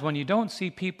times when you don't see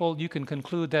people, you can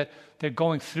conclude that they're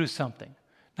going through something.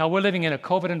 Now, we're living in a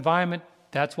COVID environment.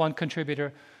 That's one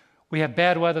contributor. We have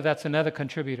bad weather. That's another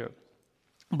contributor.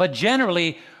 But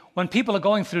generally, when people are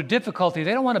going through difficulty,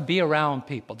 they don't want to be around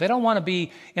people. They don't want to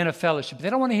be in a fellowship. They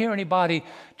don't want to hear anybody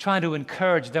trying to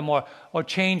encourage them or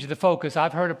change the focus.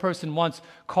 I've heard a person once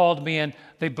called me and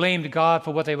they blamed God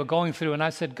for what they were going through. And I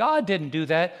said, God didn't do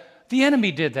that. The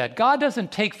enemy did that. God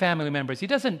doesn't take family members. He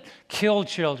doesn't kill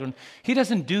children. He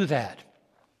doesn't do that.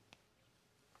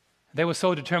 They were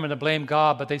so determined to blame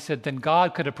God, but they said, then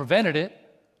God could have prevented it.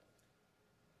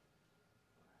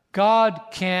 God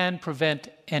can prevent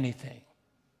anything.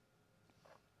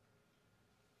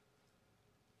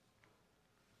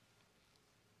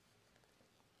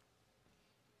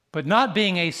 But not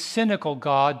being a cynical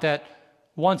God that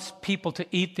wants people to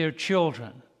eat their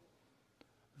children.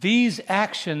 These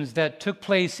actions that took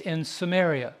place in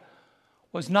Samaria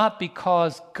was not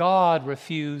because God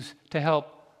refused to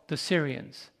help the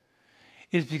Syrians.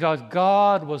 It's because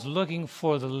God was looking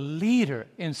for the leader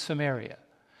in Samaria.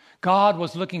 God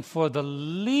was looking for the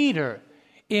leader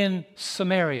in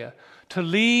Samaria to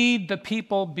lead the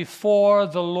people before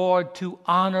the Lord to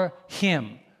honor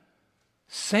him.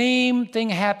 Same thing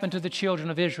happened to the children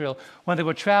of Israel when they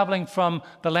were traveling from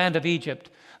the land of Egypt.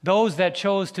 Those that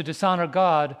chose to dishonor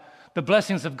God, the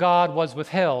blessings of God was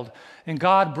withheld, and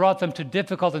God brought them to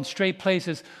difficult and straight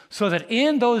places so that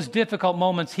in those difficult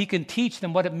moments He can teach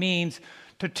them what it means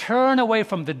to turn away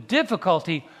from the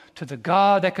difficulty to the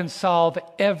God that can solve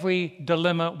every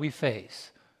dilemma we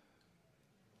face.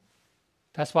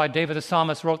 That's why David the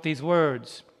psalmist wrote these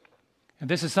words. And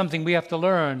this is something we have to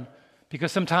learn,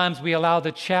 because sometimes we allow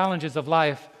the challenges of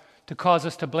life to cause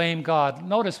us to blame God.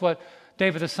 Notice what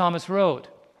David the psalmist wrote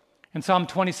in Psalm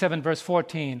 27, verse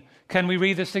 14. Can we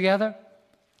read this together?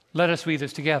 Let us read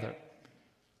this together.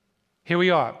 Here we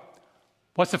are.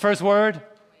 What's the first word?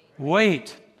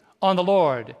 Wait on the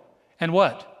Lord. And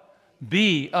what?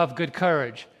 Be of good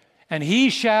courage. And He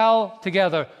shall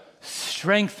together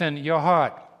strengthen your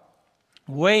heart.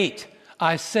 Wait,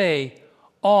 I say,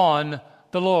 on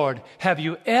the Lord. Have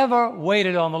you ever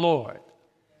waited on the Lord?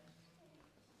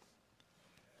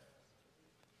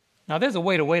 Now, there's a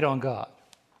way to wait on God.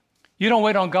 You don't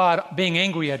wait on God being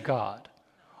angry at God,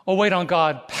 or wait on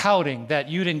God pouting that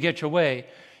you didn't get your way.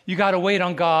 You got to wait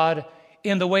on God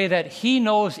in the way that He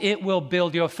knows it will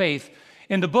build your faith.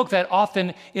 In the book that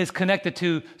often is connected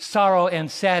to sorrow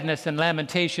and sadness and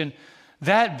lamentation,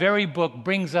 that very book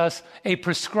brings us a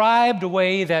prescribed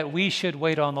way that we should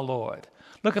wait on the Lord.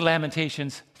 Look at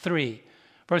Lamentations 3,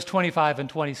 verse 25 and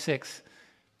 26.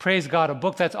 Praise God, a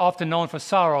book that's often known for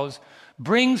sorrows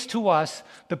brings to us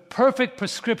the perfect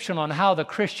prescription on how the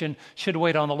Christian should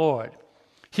wait on the Lord.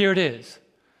 Here it is.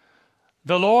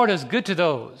 The Lord is good to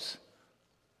those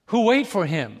who wait for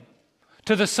Him,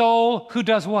 to the soul who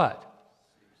does what?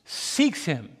 Seeks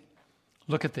Him.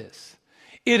 Look at this.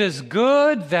 It is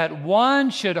good that one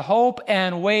should hope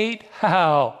and wait,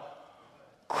 how?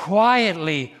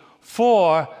 Quietly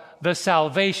for the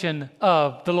salvation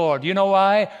of the Lord. You know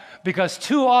why? Because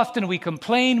too often we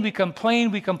complain,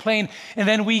 and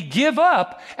then we give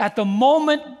up at the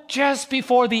moment just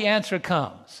before the answer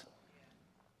comes.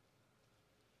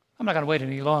 I'm not going to wait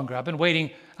any longer. I've been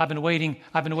waiting.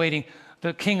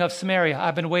 The king of Samaria,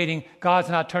 I've been waiting. God's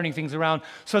not turning things around.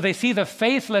 So they see the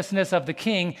faithlessness of the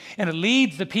king, and it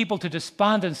leads the people to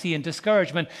despondency and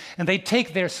discouragement, and they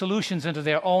take their solutions into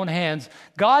their own hands.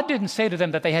 God didn't say to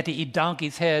them that they had to eat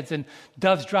donkeys' heads and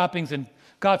doves' droppings, and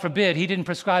God forbid, He didn't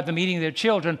prescribe them eating their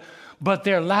children, but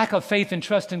their lack of faith and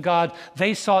trust in God,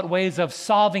 they sought ways of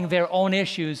solving their own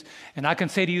issues. And I can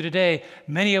say to you today,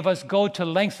 many of us go to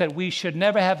lengths that we should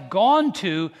never have gone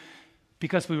to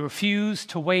because we refuse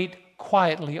to wait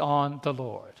quietly on the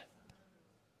Lord.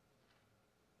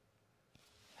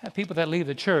 I have people that leave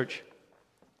the church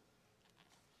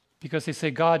because they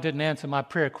say, God didn't answer my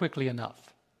prayer quickly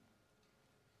enough,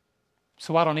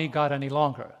 so I don't need God any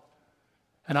longer.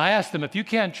 And I ask them, if you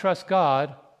can't trust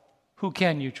God, who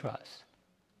can you trust?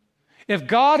 If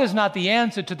God is not the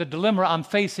answer to the dilemma I'm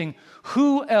facing,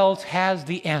 who else has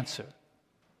the answer?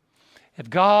 If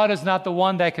God is not the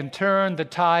one that can turn the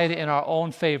tide in our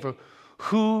own favor,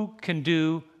 who can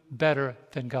do better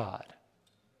than God?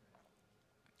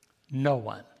 No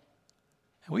one.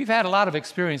 And we've had a lot of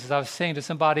experiences. I was saying to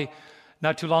somebody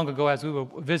not too long ago as we were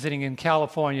visiting in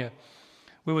California,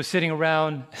 we were sitting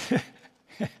around,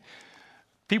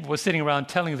 people were sitting around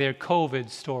telling their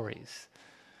COVID stories.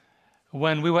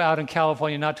 When we were out in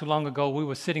California not too long ago, we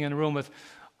were sitting in a room with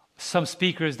some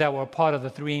speakers that were part of the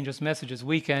Three Angels Messages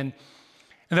weekend,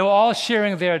 and they were all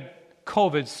sharing their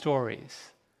COVID stories.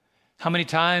 How many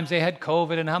times they had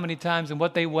COVID and how many times and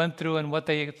what they went through and what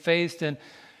they faced. And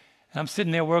I'm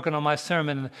sitting there working on my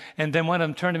sermon, and then one of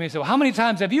them turned to me and said, well, how many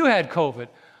times have you had COVID?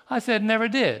 I said, never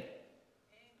did. Amen.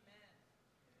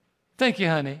 Thank you,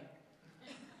 honey.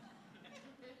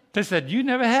 They said, you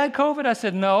never had COVID? I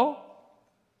said, no.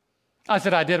 I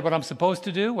said, I did what I'm supposed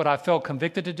to do, what I felt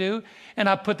convicted to do, and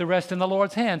I put the rest in the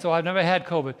Lord's hands. So I've never had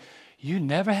COVID. You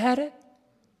never had it?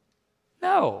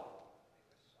 No.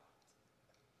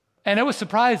 And it was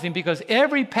surprising because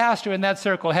every pastor in that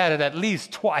circle had it at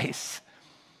least twice.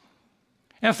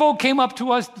 And folk came up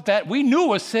to us that we knew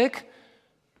was sick.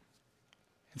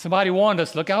 And somebody warned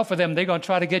us, look out for them. They're going to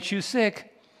try to get you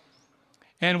sick.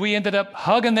 And we ended up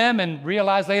hugging them and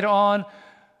realized later on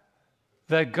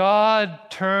that God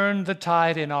turned the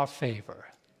tide in our favor.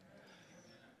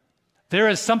 There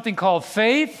is something called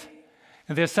faith,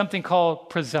 and there's something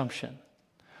called presumption.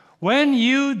 When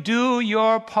you do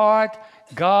your part,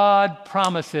 God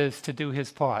promises to do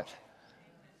His part.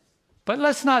 But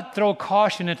let's not throw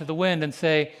caution into the wind and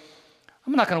say,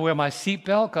 I'm not going to wear my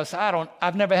seatbelt because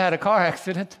I've never had a car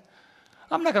accident.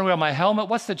 I'm not going to wear my helmet.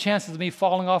 What's the chances of me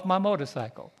falling off my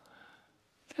motorcycle?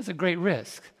 There's a great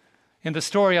risk. In the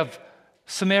story of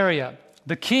Samaria,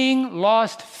 The king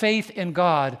lost faith in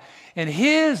God, and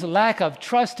his lack of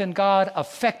trust in God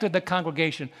affected the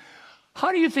congregation.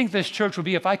 How do you think this church would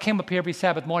be if I came up here every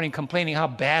Sabbath morning complaining how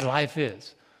bad life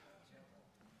is?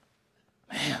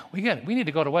 Man, we need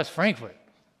to go to West Frankfort.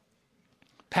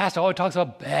 Pastor always talks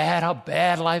about how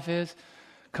bad life is,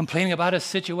 complaining about his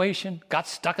situation, got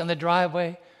stuck in the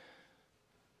driveway.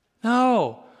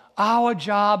 No, our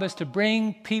job is to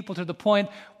bring people to the point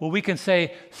where we can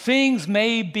say, things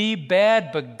may be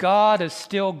bad, but God is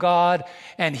still God,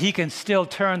 and he can still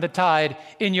turn the tide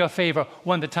in your favor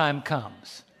when the time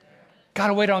comes. Got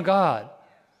to wait on God.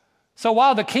 So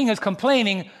while the king is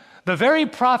complaining, the very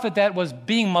prophet that was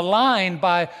being maligned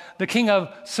by the king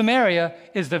of Samaria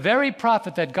is the very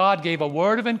prophet that God gave a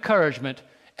word of encouragement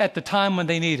at the time when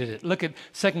they needed it. Look at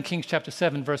 2 Kings chapter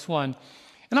 7, verse 1.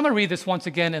 And I'm going to read this once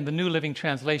again in the New Living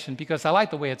Translation because I like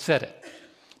the way it said it.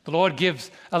 The Lord gives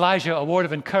Elijah a word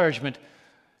of encouragement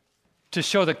to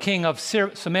show the king of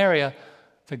Samaria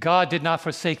that God did not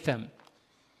forsake them.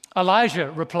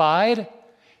 Elijah replied,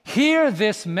 "Hear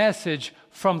this message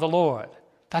from the Lord."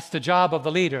 That's the job of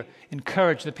the leader.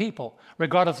 Encourage the people,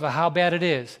 regardless of how bad it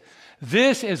is.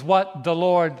 This is what the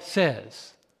Lord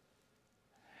says.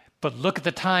 But look at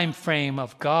the time frame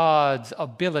of God's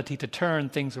ability to turn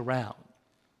things around.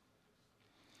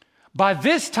 By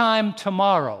this time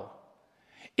tomorrow,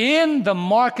 in the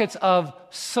markets of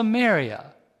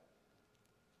Samaria,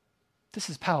 this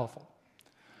is powerful,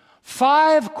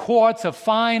 5 quarts of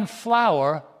fine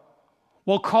flour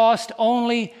will cost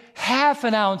only half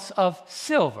an ounce of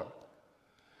silver.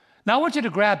 Now, I want you to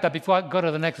grab that before I go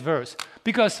to the next verse,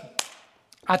 because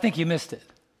I think you missed it.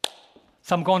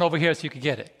 So I'm going over here so you can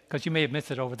get it, because you may have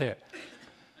missed it over there.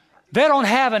 They don't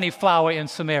have any flour in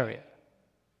Samaria.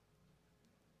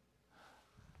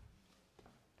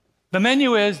 The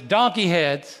menu is donkey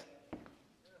heads,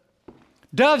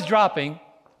 doves dropping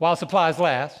while supplies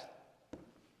last,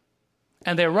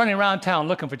 and they're running around town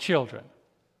looking for children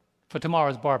for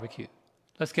tomorrow's barbecue.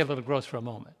 Let's get a little gross for a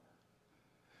moment.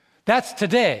 That's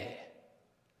today.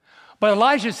 But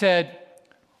Elijah said,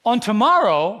 on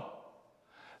tomorrow,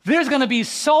 there's going to be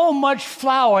so much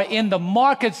flour in the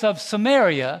markets of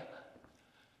Samaria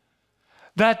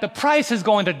that the price is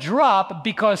going to drop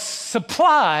because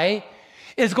supply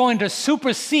is going to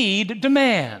supersede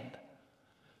demand.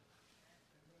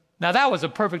 Now, that was a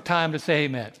perfect time to say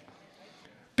amen.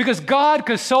 Because God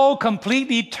could so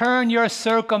completely turn your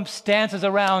circumstances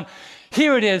around.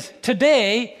 Here it is.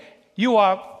 Today, you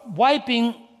are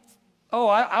wiping,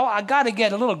 I got to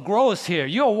get a little gross here.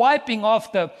 You're wiping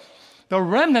off the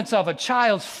remnants of a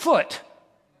child's foot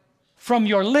from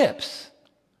your lips.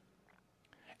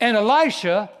 And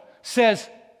Elisha says,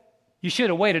 you should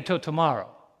have waited till tomorrow.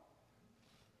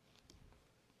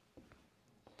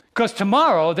 Because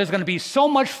tomorrow, there's going to be so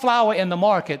much flour in the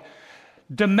market,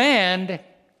 demand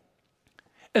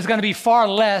is going to be far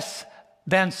less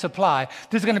than supply.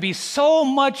 There's going to be so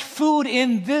much food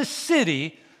in this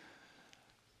city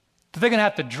that they're going to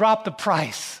have to drop the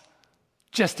price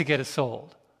just to get it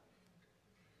sold.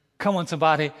 Come on,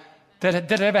 somebody. Did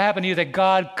it ever happen to you that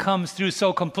God comes through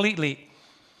so completely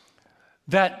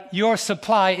that your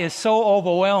supply is so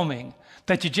overwhelming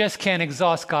that you just can't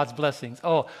exhaust God's blessings?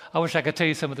 Oh, I wish I could tell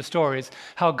you some of the stories,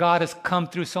 how God has come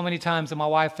through so many times in my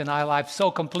wife and I life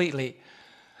so completely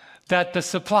that the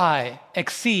supply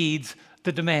exceeds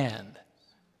the demand.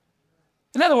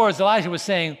 In other words, Elijah was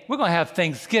saying, we're going to have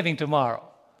Thanksgiving tomorrow.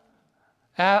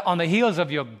 On the heels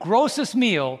of your grossest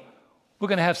meal, we're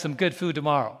going to have some good food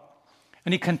tomorrow.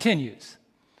 And he continues.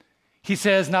 He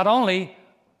says, not only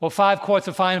will 5 quarts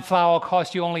of fine flour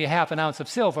cost you only a half an ounce of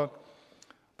silver,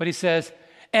 but he says,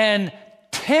 and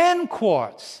 10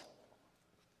 quarts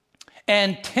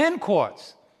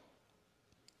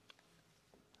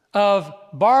of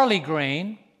barley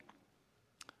grain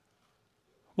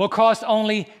will cost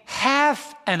only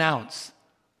half an ounce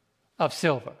of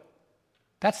silver.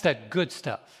 That's that good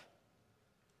stuff.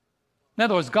 In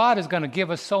other words, God is going to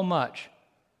give us so much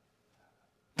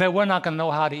that we're not going to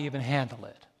know how to even handle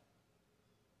it.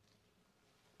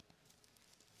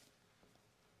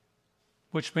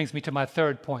 Which brings me to my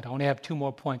third point. I only have 2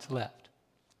 more points left.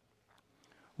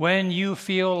 When you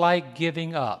feel like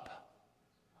giving up,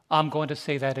 I'm going to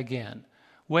say that again.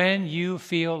 When you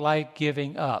feel like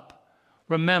giving up,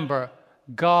 remember,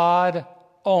 God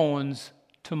owns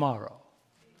tomorrow.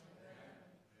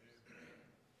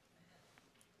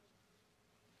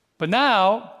 But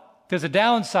now, there's a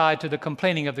downside to the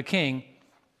complaining of the king.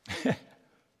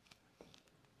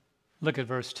 Look at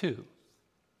verse 2.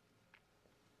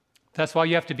 That's why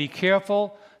you have to be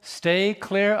careful. Stay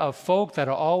clear of folk that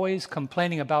are always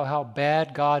complaining about how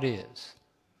bad God is.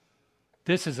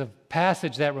 This is a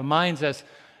passage that reminds us,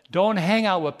 don't hang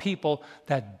out with people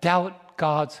that doubt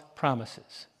God's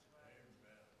promises.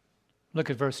 Look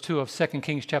at verse 2 of 2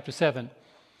 Kings chapter 7.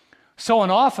 So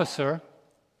an officer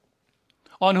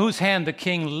on whose hand the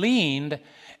king leaned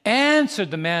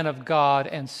answered the man of God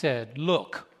and said,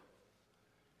 look,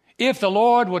 if the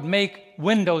Lord would make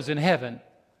windows in heaven,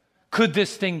 could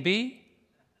this thing be?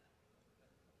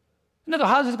 No,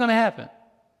 how's this going to happen?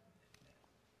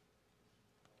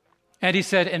 And he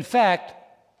said, in fact,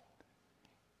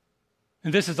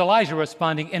 and this is Elijah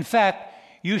responding, in fact,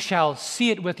 you shall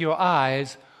see it with your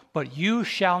eyes, but you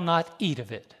shall not eat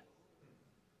of it.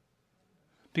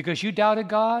 Because you doubted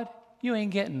God, you ain't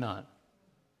getting none.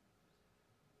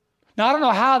 Now, I don't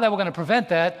know how that we're going to prevent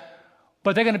that,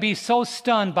 but they're going to be so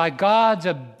stunned by God's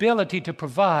ability to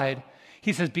provide.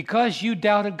 He says, because you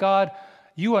doubted God,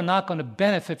 you are not going to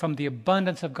benefit from the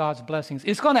abundance of God's blessings.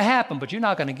 It's going to happen, but you're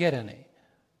not going to get any.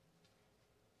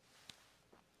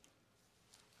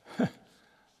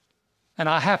 And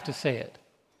I have to say it.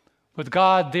 With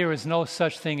God, there is no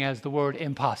such thing as the word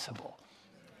impossible.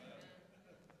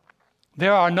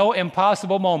 There are no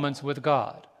impossible moments with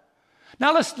God.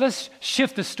 Now let's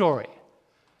shift the story.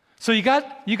 So you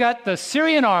got the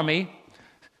Syrian army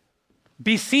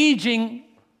besieging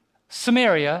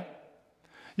Samaria.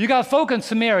 You got folk in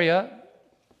Samaria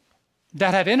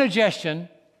that have indigestion.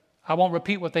 I won't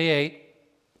repeat what they ate.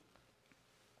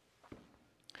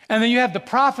 And then you have the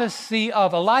prophecy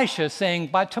of Elisha saying,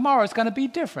 by tomorrow it's going to be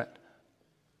different.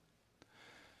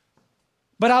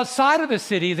 But outside of the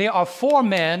city, there are 4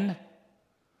 men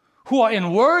who are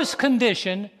in worse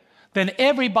condition than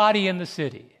everybody in the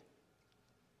city.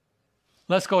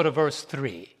 Let's go to verse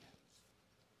 3.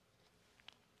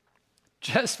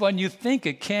 Just when you think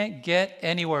it can't get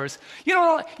any worse. You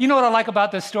know what I like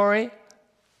about this story?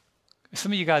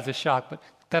 Some of you guys are shocked, but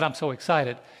that I'm so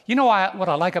excited. You know what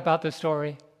I like about this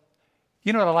story?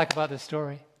 You know what I like about this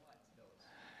story?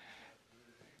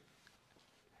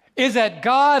 Is that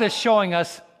God is showing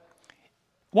us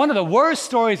one of the worst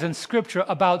stories in Scripture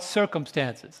about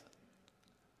circumstances.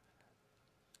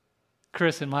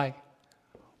 Chris and Mike,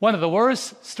 one of the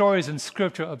worst stories in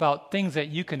Scripture about things that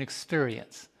you can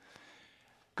experience.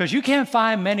 Because you can't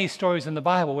find many stories in the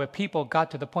Bible where people got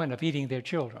to the point of eating their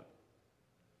children.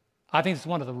 I think it's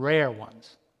one of the rare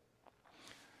ones.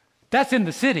 That's in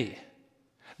the city.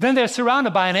 Then they're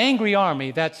surrounded by an angry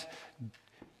army that's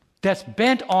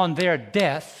bent on their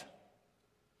death.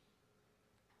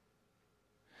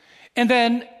 And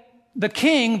then the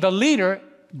king, the leader,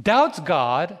 doubts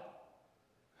God.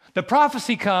 The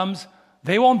prophecy comes,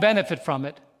 they won't benefit from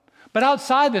it. But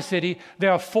outside the city,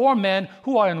 there are 4 men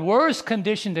who are in worse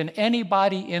condition than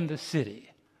anybody in the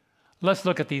city. Let's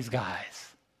look at these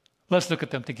guys. Let's look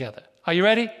at them together. Are you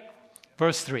ready?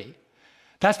 Verse 3.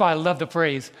 That's why I love the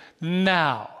phrase,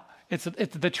 now.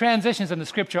 The transitions in the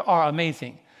Scripture are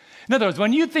amazing. In other words,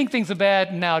 when you think things are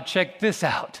bad, now check this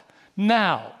out.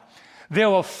 Now,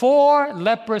 there were 4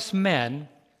 leprous men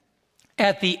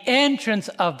at the entrance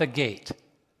of the gate.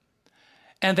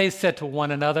 And they said to one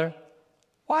another,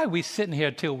 why are we sitting here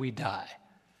till we die?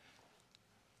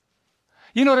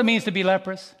 You know what it means to be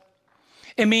leprous?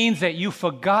 It means that you've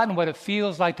forgotten what it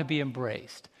feels like to be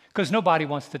embraced, because nobody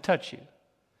wants to touch you.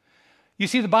 You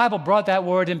see, the Bible brought that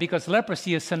word in because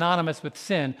leprosy is synonymous with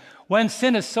sin. When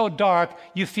sin is so dark,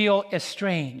 you feel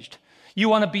estranged. You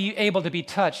want to be able to be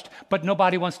touched, but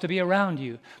nobody wants to be around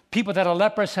you. People that are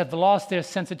leprous have lost their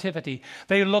sensitivity.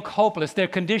 They look hopeless. Their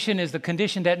condition is the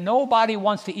condition that nobody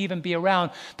wants to even be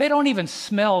around. They don't even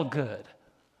smell good.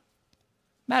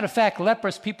 Matter of fact,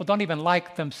 leprous people don't even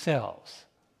like themselves.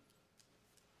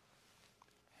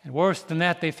 And worse than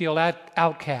that, they feel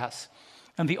outcasts.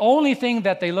 And the only thing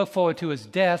that they look forward to is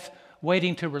death,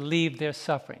 waiting to relieve their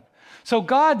suffering. So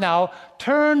God now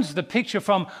turns the picture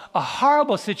from a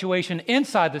horrible situation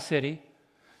inside the city,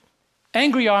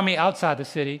 angry army outside the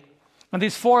city, and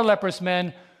these 4 leprous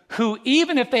men who,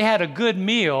 even if they had a good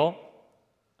meal,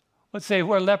 would say,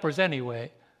 we're lepers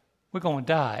anyway, we're going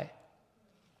to die.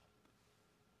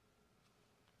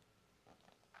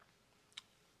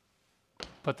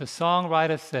 But the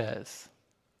songwriter says,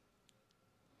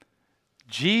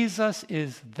 Jesus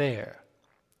is there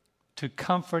to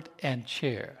comfort and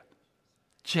cheer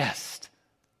just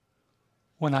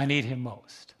when I need him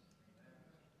most.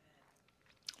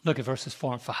 Look at verses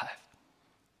 4 and 5.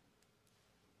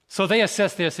 So they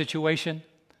assessed their situation,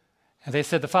 and they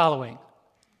said the following.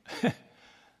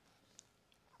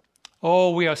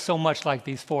 Oh, we are so much like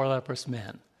these 4 leprous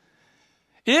men.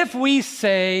 If we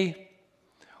say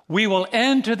we will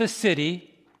enter the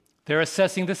city, they're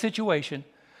assessing the situation.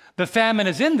 The famine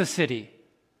is in the city,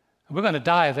 and we're going to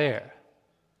die there.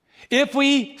 If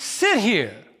we sit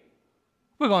here,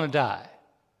 we're going to die.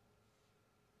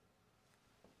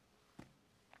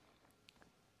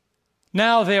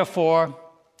 Now, therefore,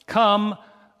 come,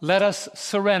 let us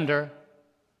surrender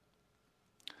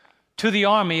to the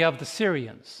army of the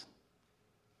Syrians.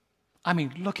 I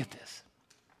mean, look at this.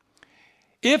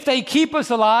 If they keep us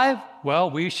alive,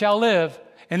 well, we shall live.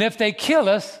 And if they kill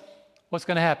us, what's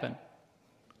going to happen?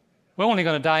 We're only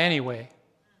going to die anyway.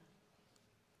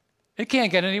 It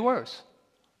can't get any worse.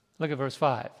 Look at verse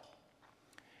 5.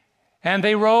 And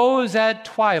they rose at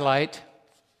twilight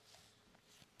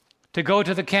to go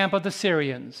to the camp of the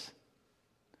Syrians.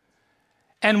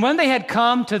 And when they had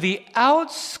come to the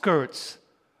outskirts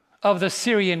of the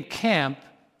Syrian camp,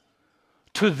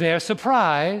 to their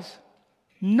surprise,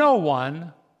 no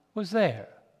one was there.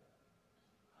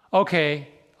 Okay.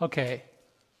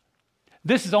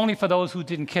 This is only for those who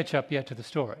didn't catch up yet to the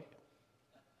story.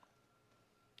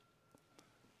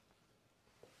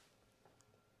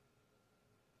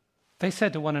 They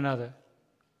said to one another,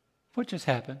 what just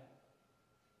happened?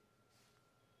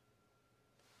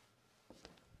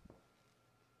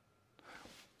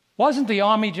 Wasn't the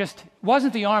army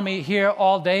here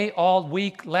all day, all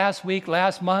week, last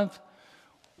month?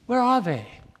 Where are they?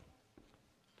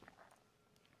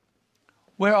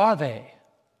 Where are they?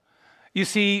 You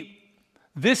see,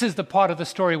 this is the part of the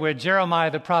story where Jeremiah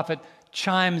the prophet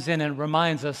chimes in and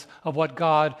reminds us of what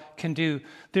God can do.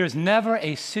 There's never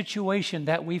a situation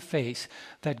that we face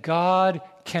that God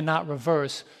cannot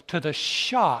reverse to the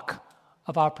shock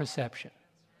of our perception.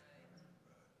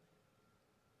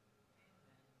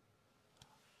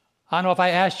 I don't know if I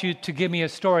asked you to give me a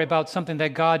story about something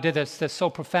that God did that's so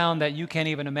profound that you can't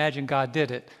even imagine God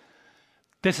did it.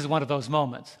 This is one of those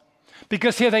moments.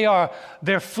 Because here they are,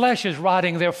 their flesh is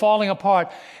rotting, they're falling apart,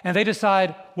 and they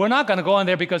decide, we're not going to go in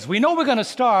there because we know we're going to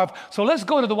starve, so let's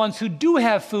go to the ones who do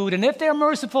have food, and if they're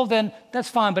merciful, then that's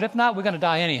fine, but if not, we're going to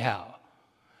die anyhow.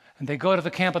 And they go to the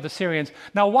camp of the Syrians.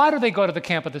 Now, why do they go to the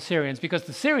camp of the Syrians? Because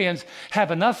the Syrians have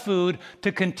enough food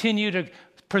to continue to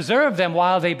preserve them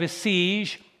while they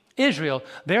besiege Israel.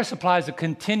 Their supplies are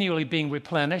continually being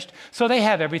replenished, so they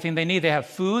have everything they need. They have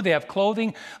food, they have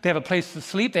clothing, they have a place to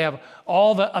sleep, they have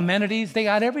all the amenities, they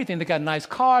got everything. They got nice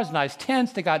cars, nice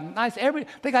tents, they got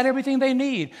everything they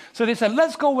need. So they said,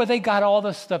 let's go where they got all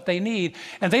the stuff they need.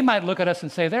 And they might look at us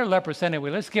and say, they're leprous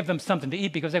anyway, let's give them something to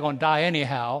eat because they're going to die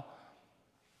anyhow.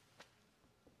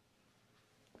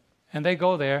 And they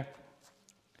go there,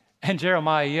 and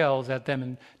Jeremiah yells at them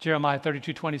in Jeremiah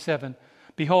 32:27,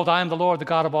 behold, I am the Lord, the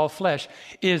God of all flesh.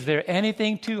 Is there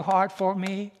anything too hard for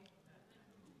me?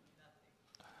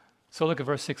 So look at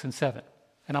verse 6 and 7.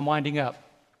 And I'm winding up.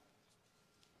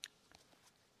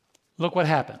 Look what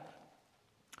happened.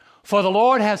 For the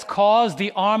Lord has caused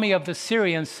the army of the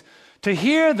Syrians to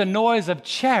hear the noise of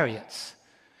chariots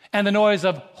and the noise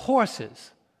of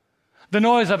horses, the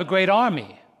noise of a great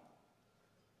army.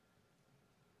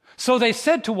 So they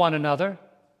said to one another,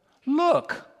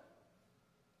 look,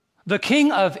 the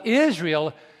king of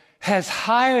Israel has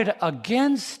hired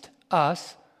against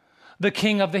us the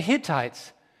king of the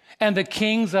Hittites and the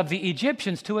kings of the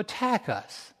Egyptians to attack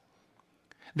us.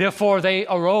 Therefore they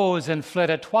arose and fled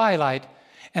at twilight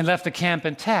and left the camp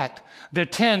intact, their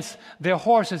tents, their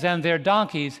horses, and their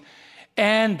donkeys,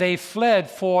 and they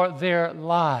fled for their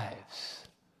lives.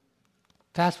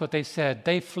 That's what they said.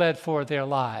 They fled for their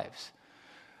lives.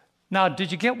 Now,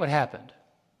 did you get what happened?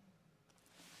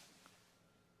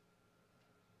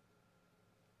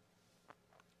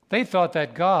 They thought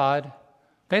that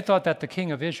the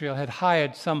king of Israel had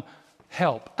hired some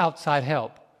help, outside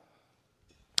help.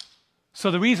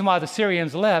 So the reason why the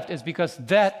Syrians left is because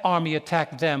that army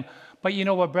attacked them. But you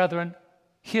know what, brethren?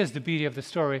 Here's the beauty of the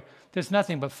story. There's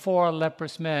nothing but 4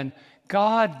 leprous men.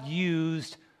 God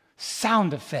used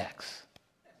sound effects.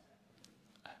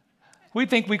 We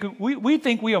think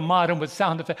we are modern with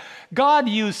sound effects. God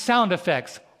used sound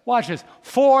effects. Watch this.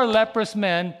 4 leprous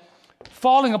men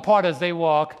falling apart as they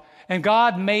walk, and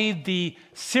God made the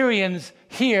Syrians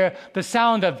hear the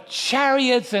sound of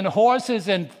chariots and horses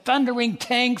and thundering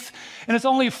tanks, and it's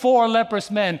only 4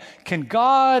 leprous men. Can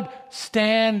God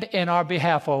stand in our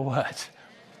behalf or what?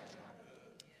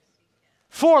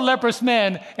 4 leprous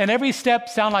men, and every step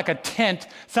sound like a tent,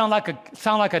 sound like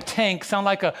a tank, sound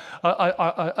like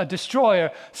a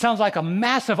destroyer, sounds like a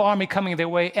massive army coming their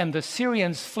way, and the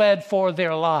Syrians fled for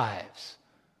their lives.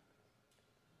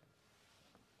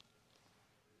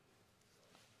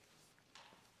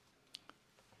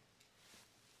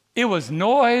 It was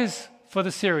noise for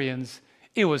the Syrians.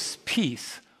 It was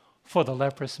peace for the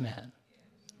leprous men.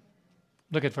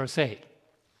 Look at verse 8.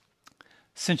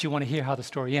 Since you want to hear how the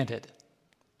story ended.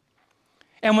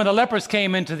 And when the lepers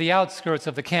came into the outskirts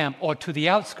of the camp, or to the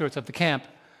outskirts of the camp,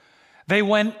 they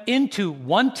went into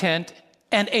one tent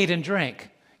and ate and drank.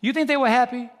 You think they were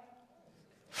happy?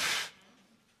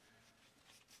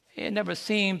 It never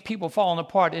seen people falling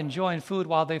apart enjoying food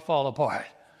while they fall apart.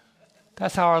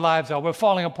 That's how our lives are. We're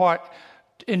falling apart,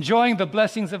 enjoying the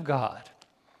blessings of God.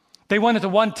 They went into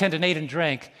one tent and ate and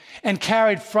drank and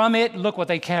carried from it, look what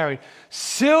they carried,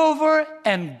 silver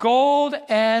and gold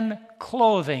and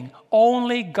clothing.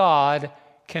 Only God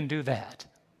can do that.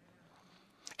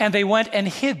 And they went and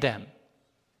hid them.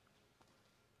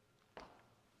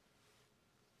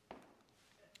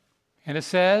 And it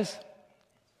says,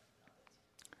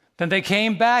 then they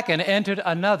came back and entered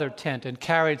another tent and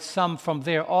carried some from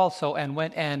there also and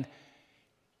went and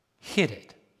hid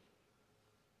it.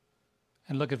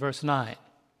 And look at verse 9.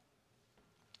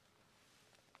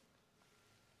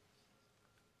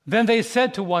 Then they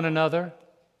said to one another,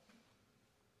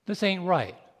 this ain't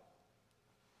right.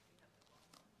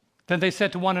 Then they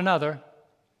said to one another,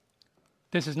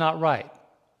 this is not right.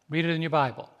 Read it in your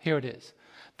Bible. Here it is.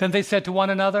 Then they said to one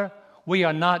another, we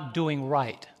are not doing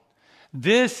right.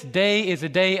 This day is a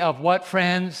day of what,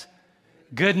 friends?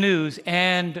 Good news,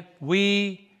 and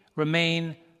we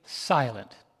remain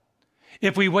silent.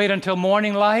 If we wait until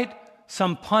morning light,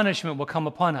 some punishment will come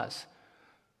upon us.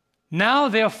 Now,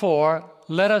 therefore,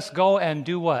 let us go and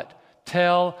do what?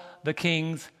 Tell the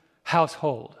king's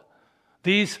household.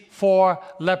 These 4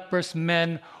 leprous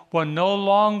men were no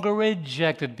longer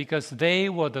rejected because they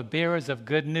were the bearers of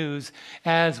good news,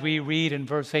 as we read in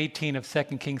verse 18 of 2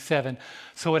 Kings 7.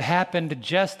 So it happened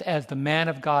just as the man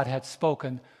of God had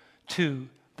spoken to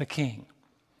the king.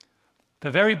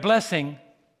 The very blessing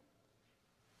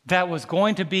that was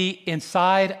going to be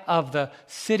inside of the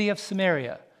city of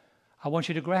Samaria. I want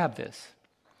you to grab this.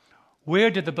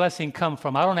 Where did the blessing come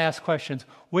from? I don't ask questions.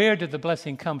 Where did the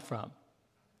blessing come from?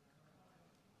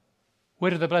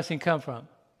 Where did the blessing come from?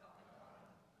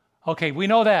 Okay, we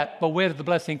know that, but where did the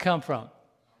blessing come from?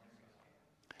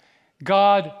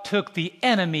 God took the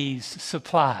enemy's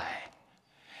supply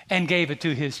and gave it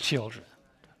to his children.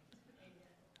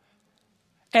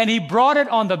 And he brought it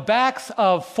on the backs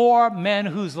of 4 men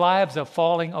whose lives are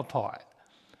falling apart.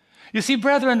 You see,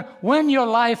 brethren, when your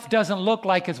life doesn't look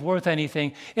like it's worth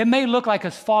anything, it may look like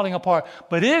it's falling apart,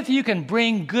 but if you can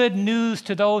bring good news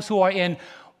to those who are in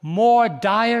more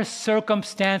dire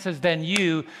circumstances than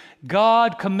you,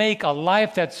 God can make a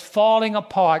life that's falling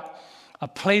apart a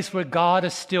place where God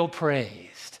is still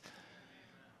praised.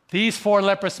 These 4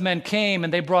 leprous men came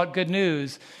and they brought good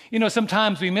news. You know,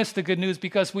 sometimes we miss the good news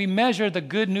because we measure the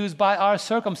good news by our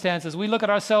circumstances. We look at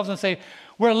ourselves and say,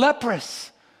 we're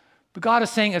leprous. But God is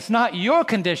saying, it's not your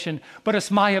condition, but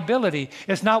it's my ability.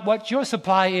 It's not what your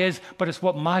supply is, but it's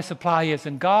what my supply is.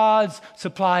 And God's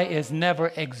supply is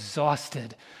never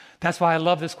exhausted. That's why I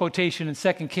love this quotation in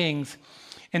 2 Kings.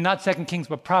 And not 2 Kings,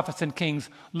 but Prophets and Kings.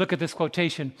 Look at this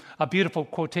quotation, a beautiful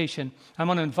quotation. I'm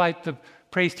going to invite the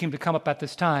praise team to come up at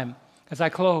this time as I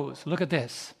close. Look at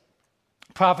this.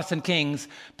 Prophets and Kings,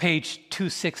 page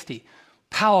 260.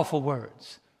 Powerful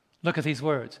words. Look at these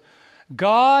words.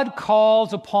 God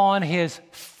calls upon his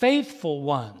faithful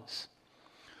ones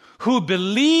who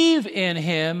believe in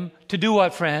him to do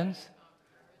what, friends?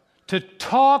 To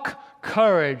talk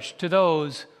courage to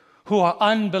those who are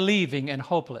unbelieving and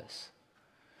hopeless.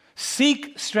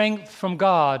 Seek strength from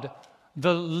God,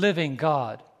 the living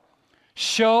God.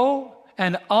 Show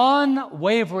an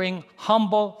unwavering,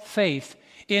 humble faith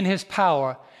in his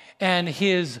power and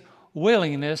his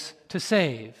willingness to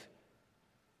save.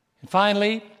 And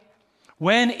finally,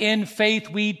 when in faith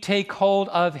we take hold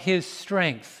of his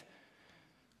strength,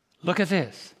 look at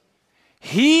this.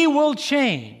 He will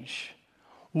change,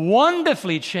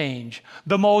 wonderfully change,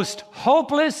 the most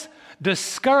hopeless,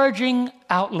 discouraging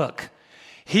outlook.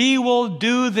 He will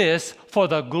do this for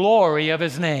the glory of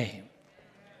his name.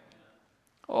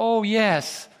 Oh,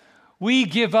 yes, we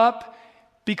give up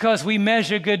because we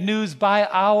measure good news by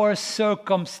our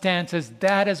circumstances.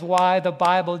 That is why the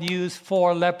Bible used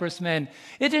 4 leprous men.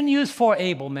 It didn't use 4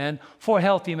 able men, 4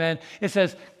 healthy men. It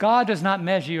says God does not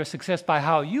measure your success by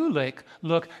how you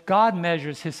look. God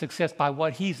measures his success by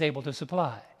what he's able to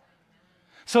supply.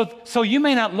 So you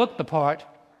may not look the part,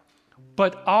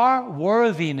 but our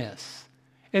worthiness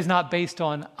is not based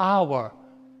on our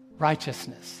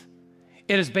righteousness.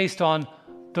 It is based on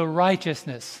the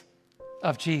righteousness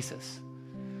of Jesus.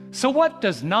 So what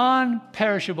does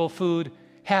non-perishable food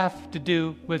have to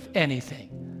do with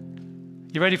anything?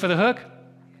 You ready for the hook?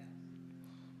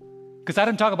 Because I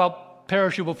didn't talk about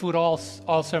perishable food all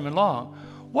sermon long.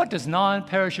 What does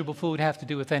non-perishable food have to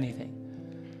do with anything?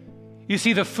 You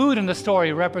see, the food in the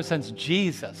story represents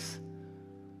Jesus,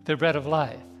 the bread of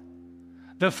life.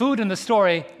 The food in the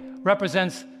story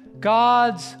represents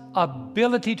God's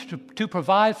ability to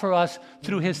provide for us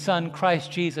through his Son,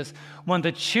 Christ Jesus. When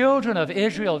the children of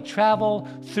Israel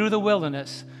traveled through the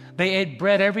wilderness, they ate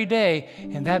bread every day,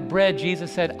 and that bread,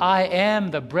 Jesus said, I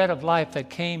am the bread of life that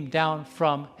came down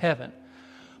from heaven.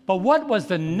 But what was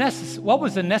the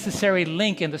necessary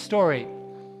link in the story?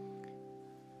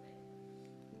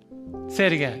 Say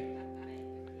it again.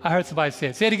 I heard somebody say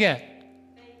it. Say it again.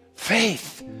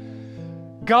 Faith.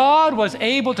 God was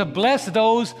able to bless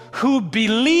those who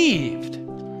believed,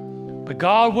 but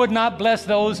God would not bless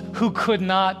those who could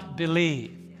not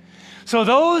believe. So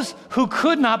those who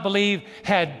could not believe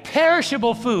had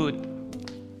perishable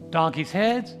food, donkeys'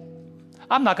 heads.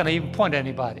 I'm not going to even point at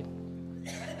anybody.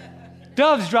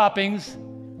 Doves' droppings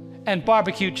and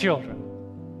barbecued children.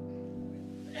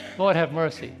 Lord have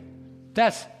mercy.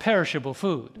 That's perishable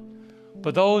food.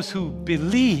 But those who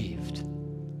believed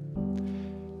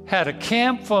had a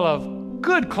camp full of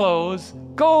good clothes,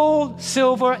 gold,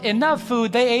 silver, enough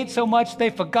food. They ate so much they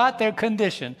forgot their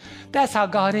condition. That's how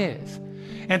God is.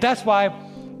 And that's why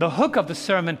the hook of the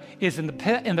sermon is in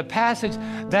the passage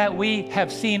that we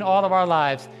have seen all of our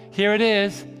lives. Here it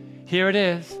is. Here it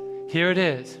is. Here it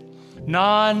is.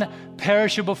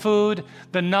 Non-perishable food.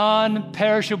 The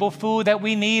non-perishable food that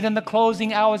we need in the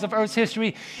closing hours of Earth's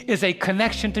history is a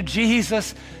connection to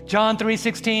Jesus. John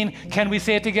 3:16. Can we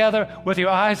say it together with your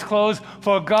eyes closed?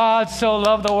 For God so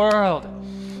loved the world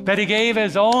that he gave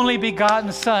his only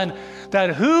begotten Son,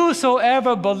 that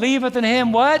whosoever believeth in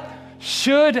him, what?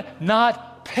 Should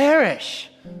not perish,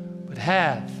 but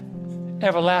have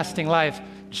everlasting life.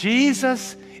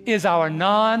 Jesus is our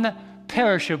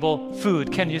non-perishable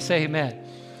food. Can you say amen?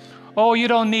 Oh, you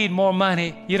don't need more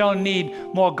money. You don't need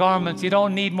more garments. You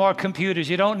don't need more computers.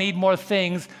 You don't need more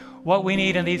things. What we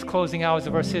need in these closing hours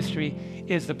of Earth's history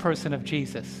is the person of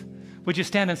Jesus. Would you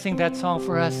stand and sing that song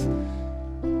for us?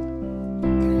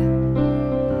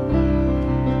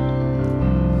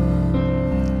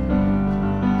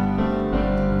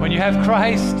 When you have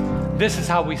Christ, this is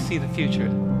how we see the future.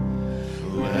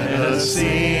 Let us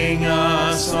sing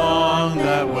a song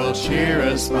that will cheer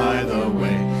us by the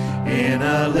way. In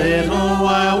a little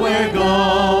while we're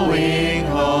going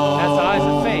home. That's eyes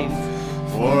of faith.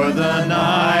 For the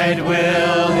night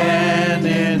will end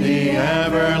in the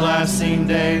everlasting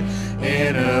day.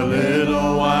 In a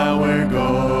little while we're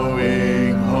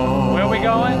going home. Where are we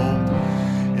going?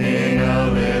 In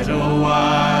a little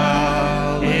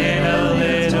while, in a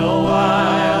little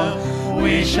while,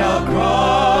 we shall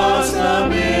cross the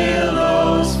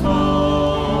billows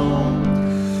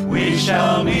foam. We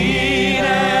shall meet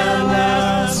at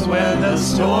last when the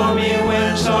stormy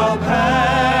winds are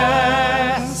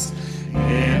past.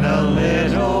 In a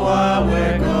little while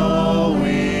we're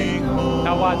going home.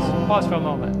 Now watch, pause for a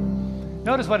moment.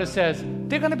 Notice what it says.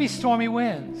 They're going to be stormy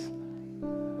winds.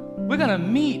 We're going to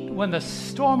meet when the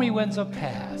stormy winds are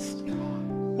past.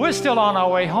 We're still on our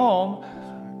way home,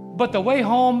 but the way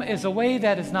home is a way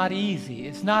that is not easy.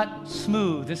 It's not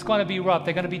smooth. It's going to be rough.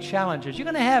 They're going to be challenges. You're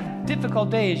going to have difficult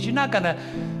days. You're not going to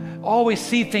always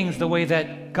see things the way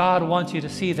that God wants you to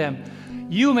see them.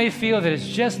 You may feel that it's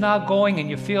just not going and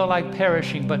you feel like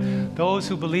perishing, but those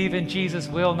who believe in Jesus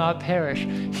will not perish.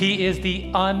 He is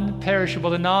the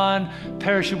unperishable, the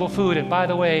non-perishable food. And by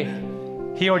the way,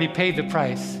 he already paid the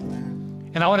price.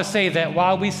 And I want to say that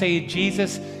while we say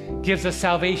Jesus gives us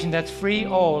salvation that's free,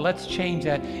 oh, let's change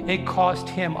that. It cost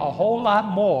him a whole lot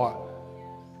more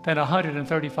than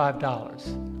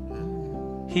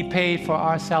 $135. He paid for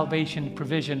our salvation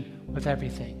provision with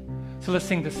everything. So let's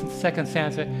sing the second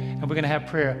stanza, and we're going to have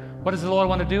prayer. What does the Lord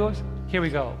want to do? Here we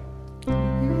go. The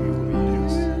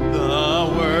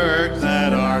work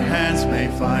that our hands may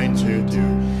find to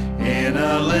do. In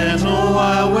a little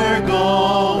while we're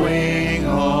going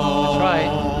home. That's right.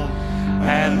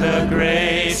 And the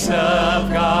grace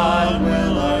of God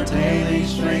will our daily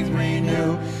strength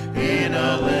renew. In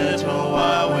a little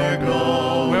while we're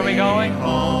going. Where are we going?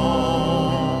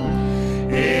 Home.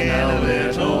 In a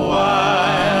little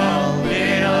while,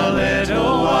 in a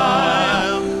little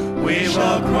while, we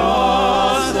shall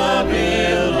cross the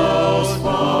billows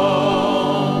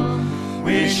foam.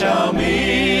 We shall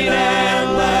meet at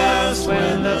last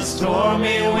when the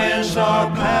stormy winds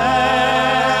are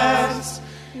past.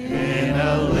 In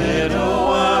a little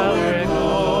while we're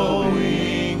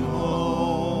going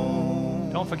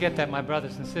home. Don't forget that, my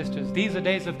brothers and sisters. These are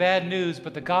days of bad news,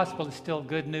 but the gospel is still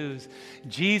good news.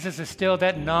 Jesus is still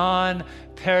that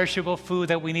non-perishable food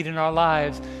that we need in our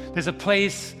lives. There's a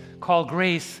place called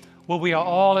grace where we are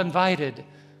all invited,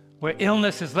 where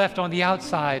illness is left on the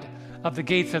outside of the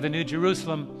gates of the New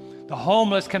Jerusalem, The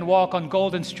homeless can walk on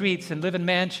golden streets and live in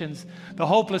mansions. The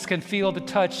hopeless can feel the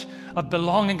touch of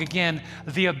belonging again.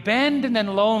 The abandoned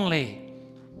and lonely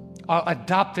are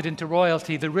adopted into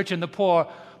royalty. The rich and the poor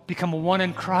become one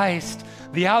in Christ.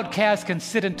 The outcast can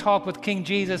sit and talk with King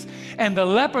Jesus. And the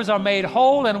lepers are made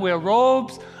whole and wear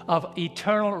robes of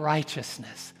eternal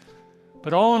righteousness.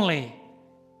 But only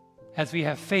as we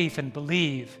have faith and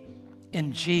believe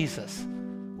in Jesus,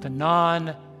 the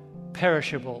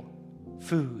non-perishable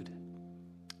food.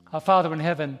 Our Father in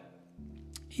heaven,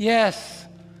 yes,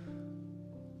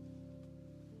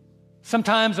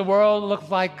 sometimes the world looks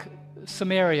like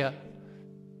Samaria.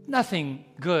 Nothing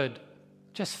good,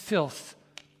 just filth.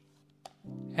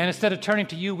 And instead of turning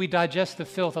to you, we digest the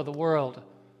filth of the world,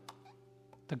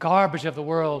 the garbage of the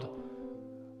world,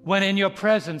 when in your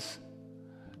presence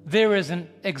there is an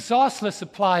exhaustless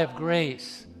supply of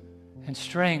grace and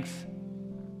strength.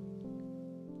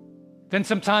 Then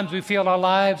sometimes we feel our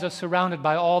lives are surrounded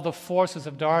by all the forces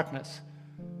of darkness,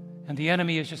 and the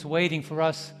enemy is just waiting for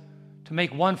us to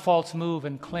make one false move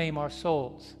and claim our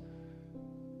souls.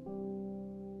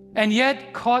 And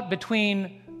yet, caught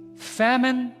between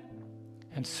famine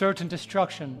and certain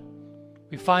destruction,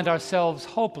 we find ourselves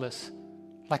hopeless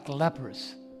like the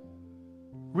lepers,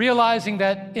 realizing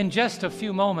that in just a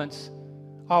few moments,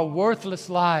 our worthless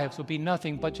lives will be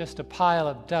nothing but just a pile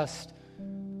of dust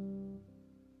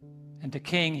and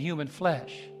decaying human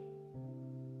flesh.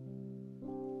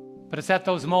 But it's at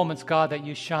those moments, God, that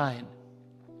you shine.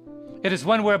 It is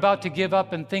when we're about to give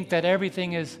up and think that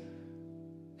everything is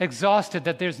exhausted,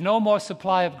 that there's no more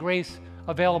supply of grace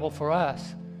available for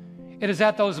us. It is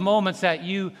at those moments that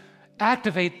you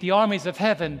activate the armies of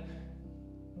heaven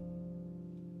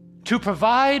to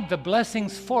provide the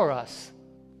blessings for us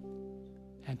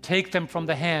and take them from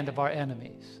the hand of our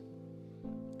enemies.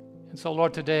 And so,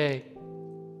 Lord, today,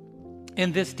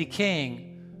 in this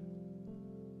decaying,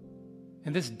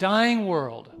 in this dying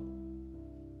world,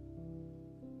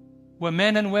 where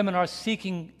men and women are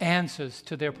seeking answers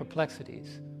to their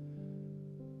perplexities,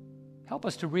 help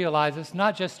us to realize it's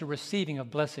not just the receiving of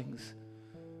blessings,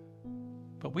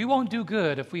 but we won't do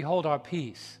good if we hold our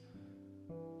peace.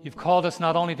 You've called us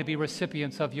not only to be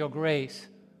recipients of your grace,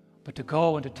 but to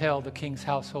go and to tell the King's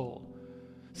household.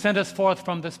 Send us forth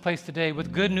from this place today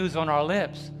with good news on our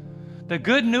lips. The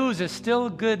good news is still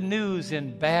good news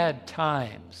in bad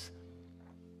times.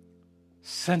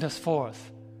 Send us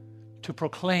forth to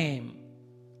proclaim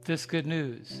this good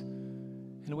news.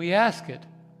 And we ask it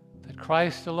that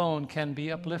Christ alone can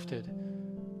be uplifted,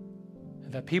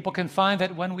 and that people can find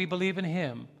that when we believe in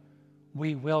him,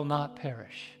 we will not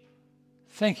perish.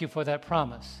 Thank you for that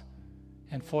promise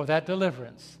and for that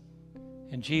deliverance.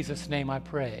 In Jesus' name I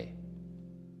pray.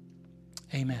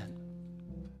 Amen.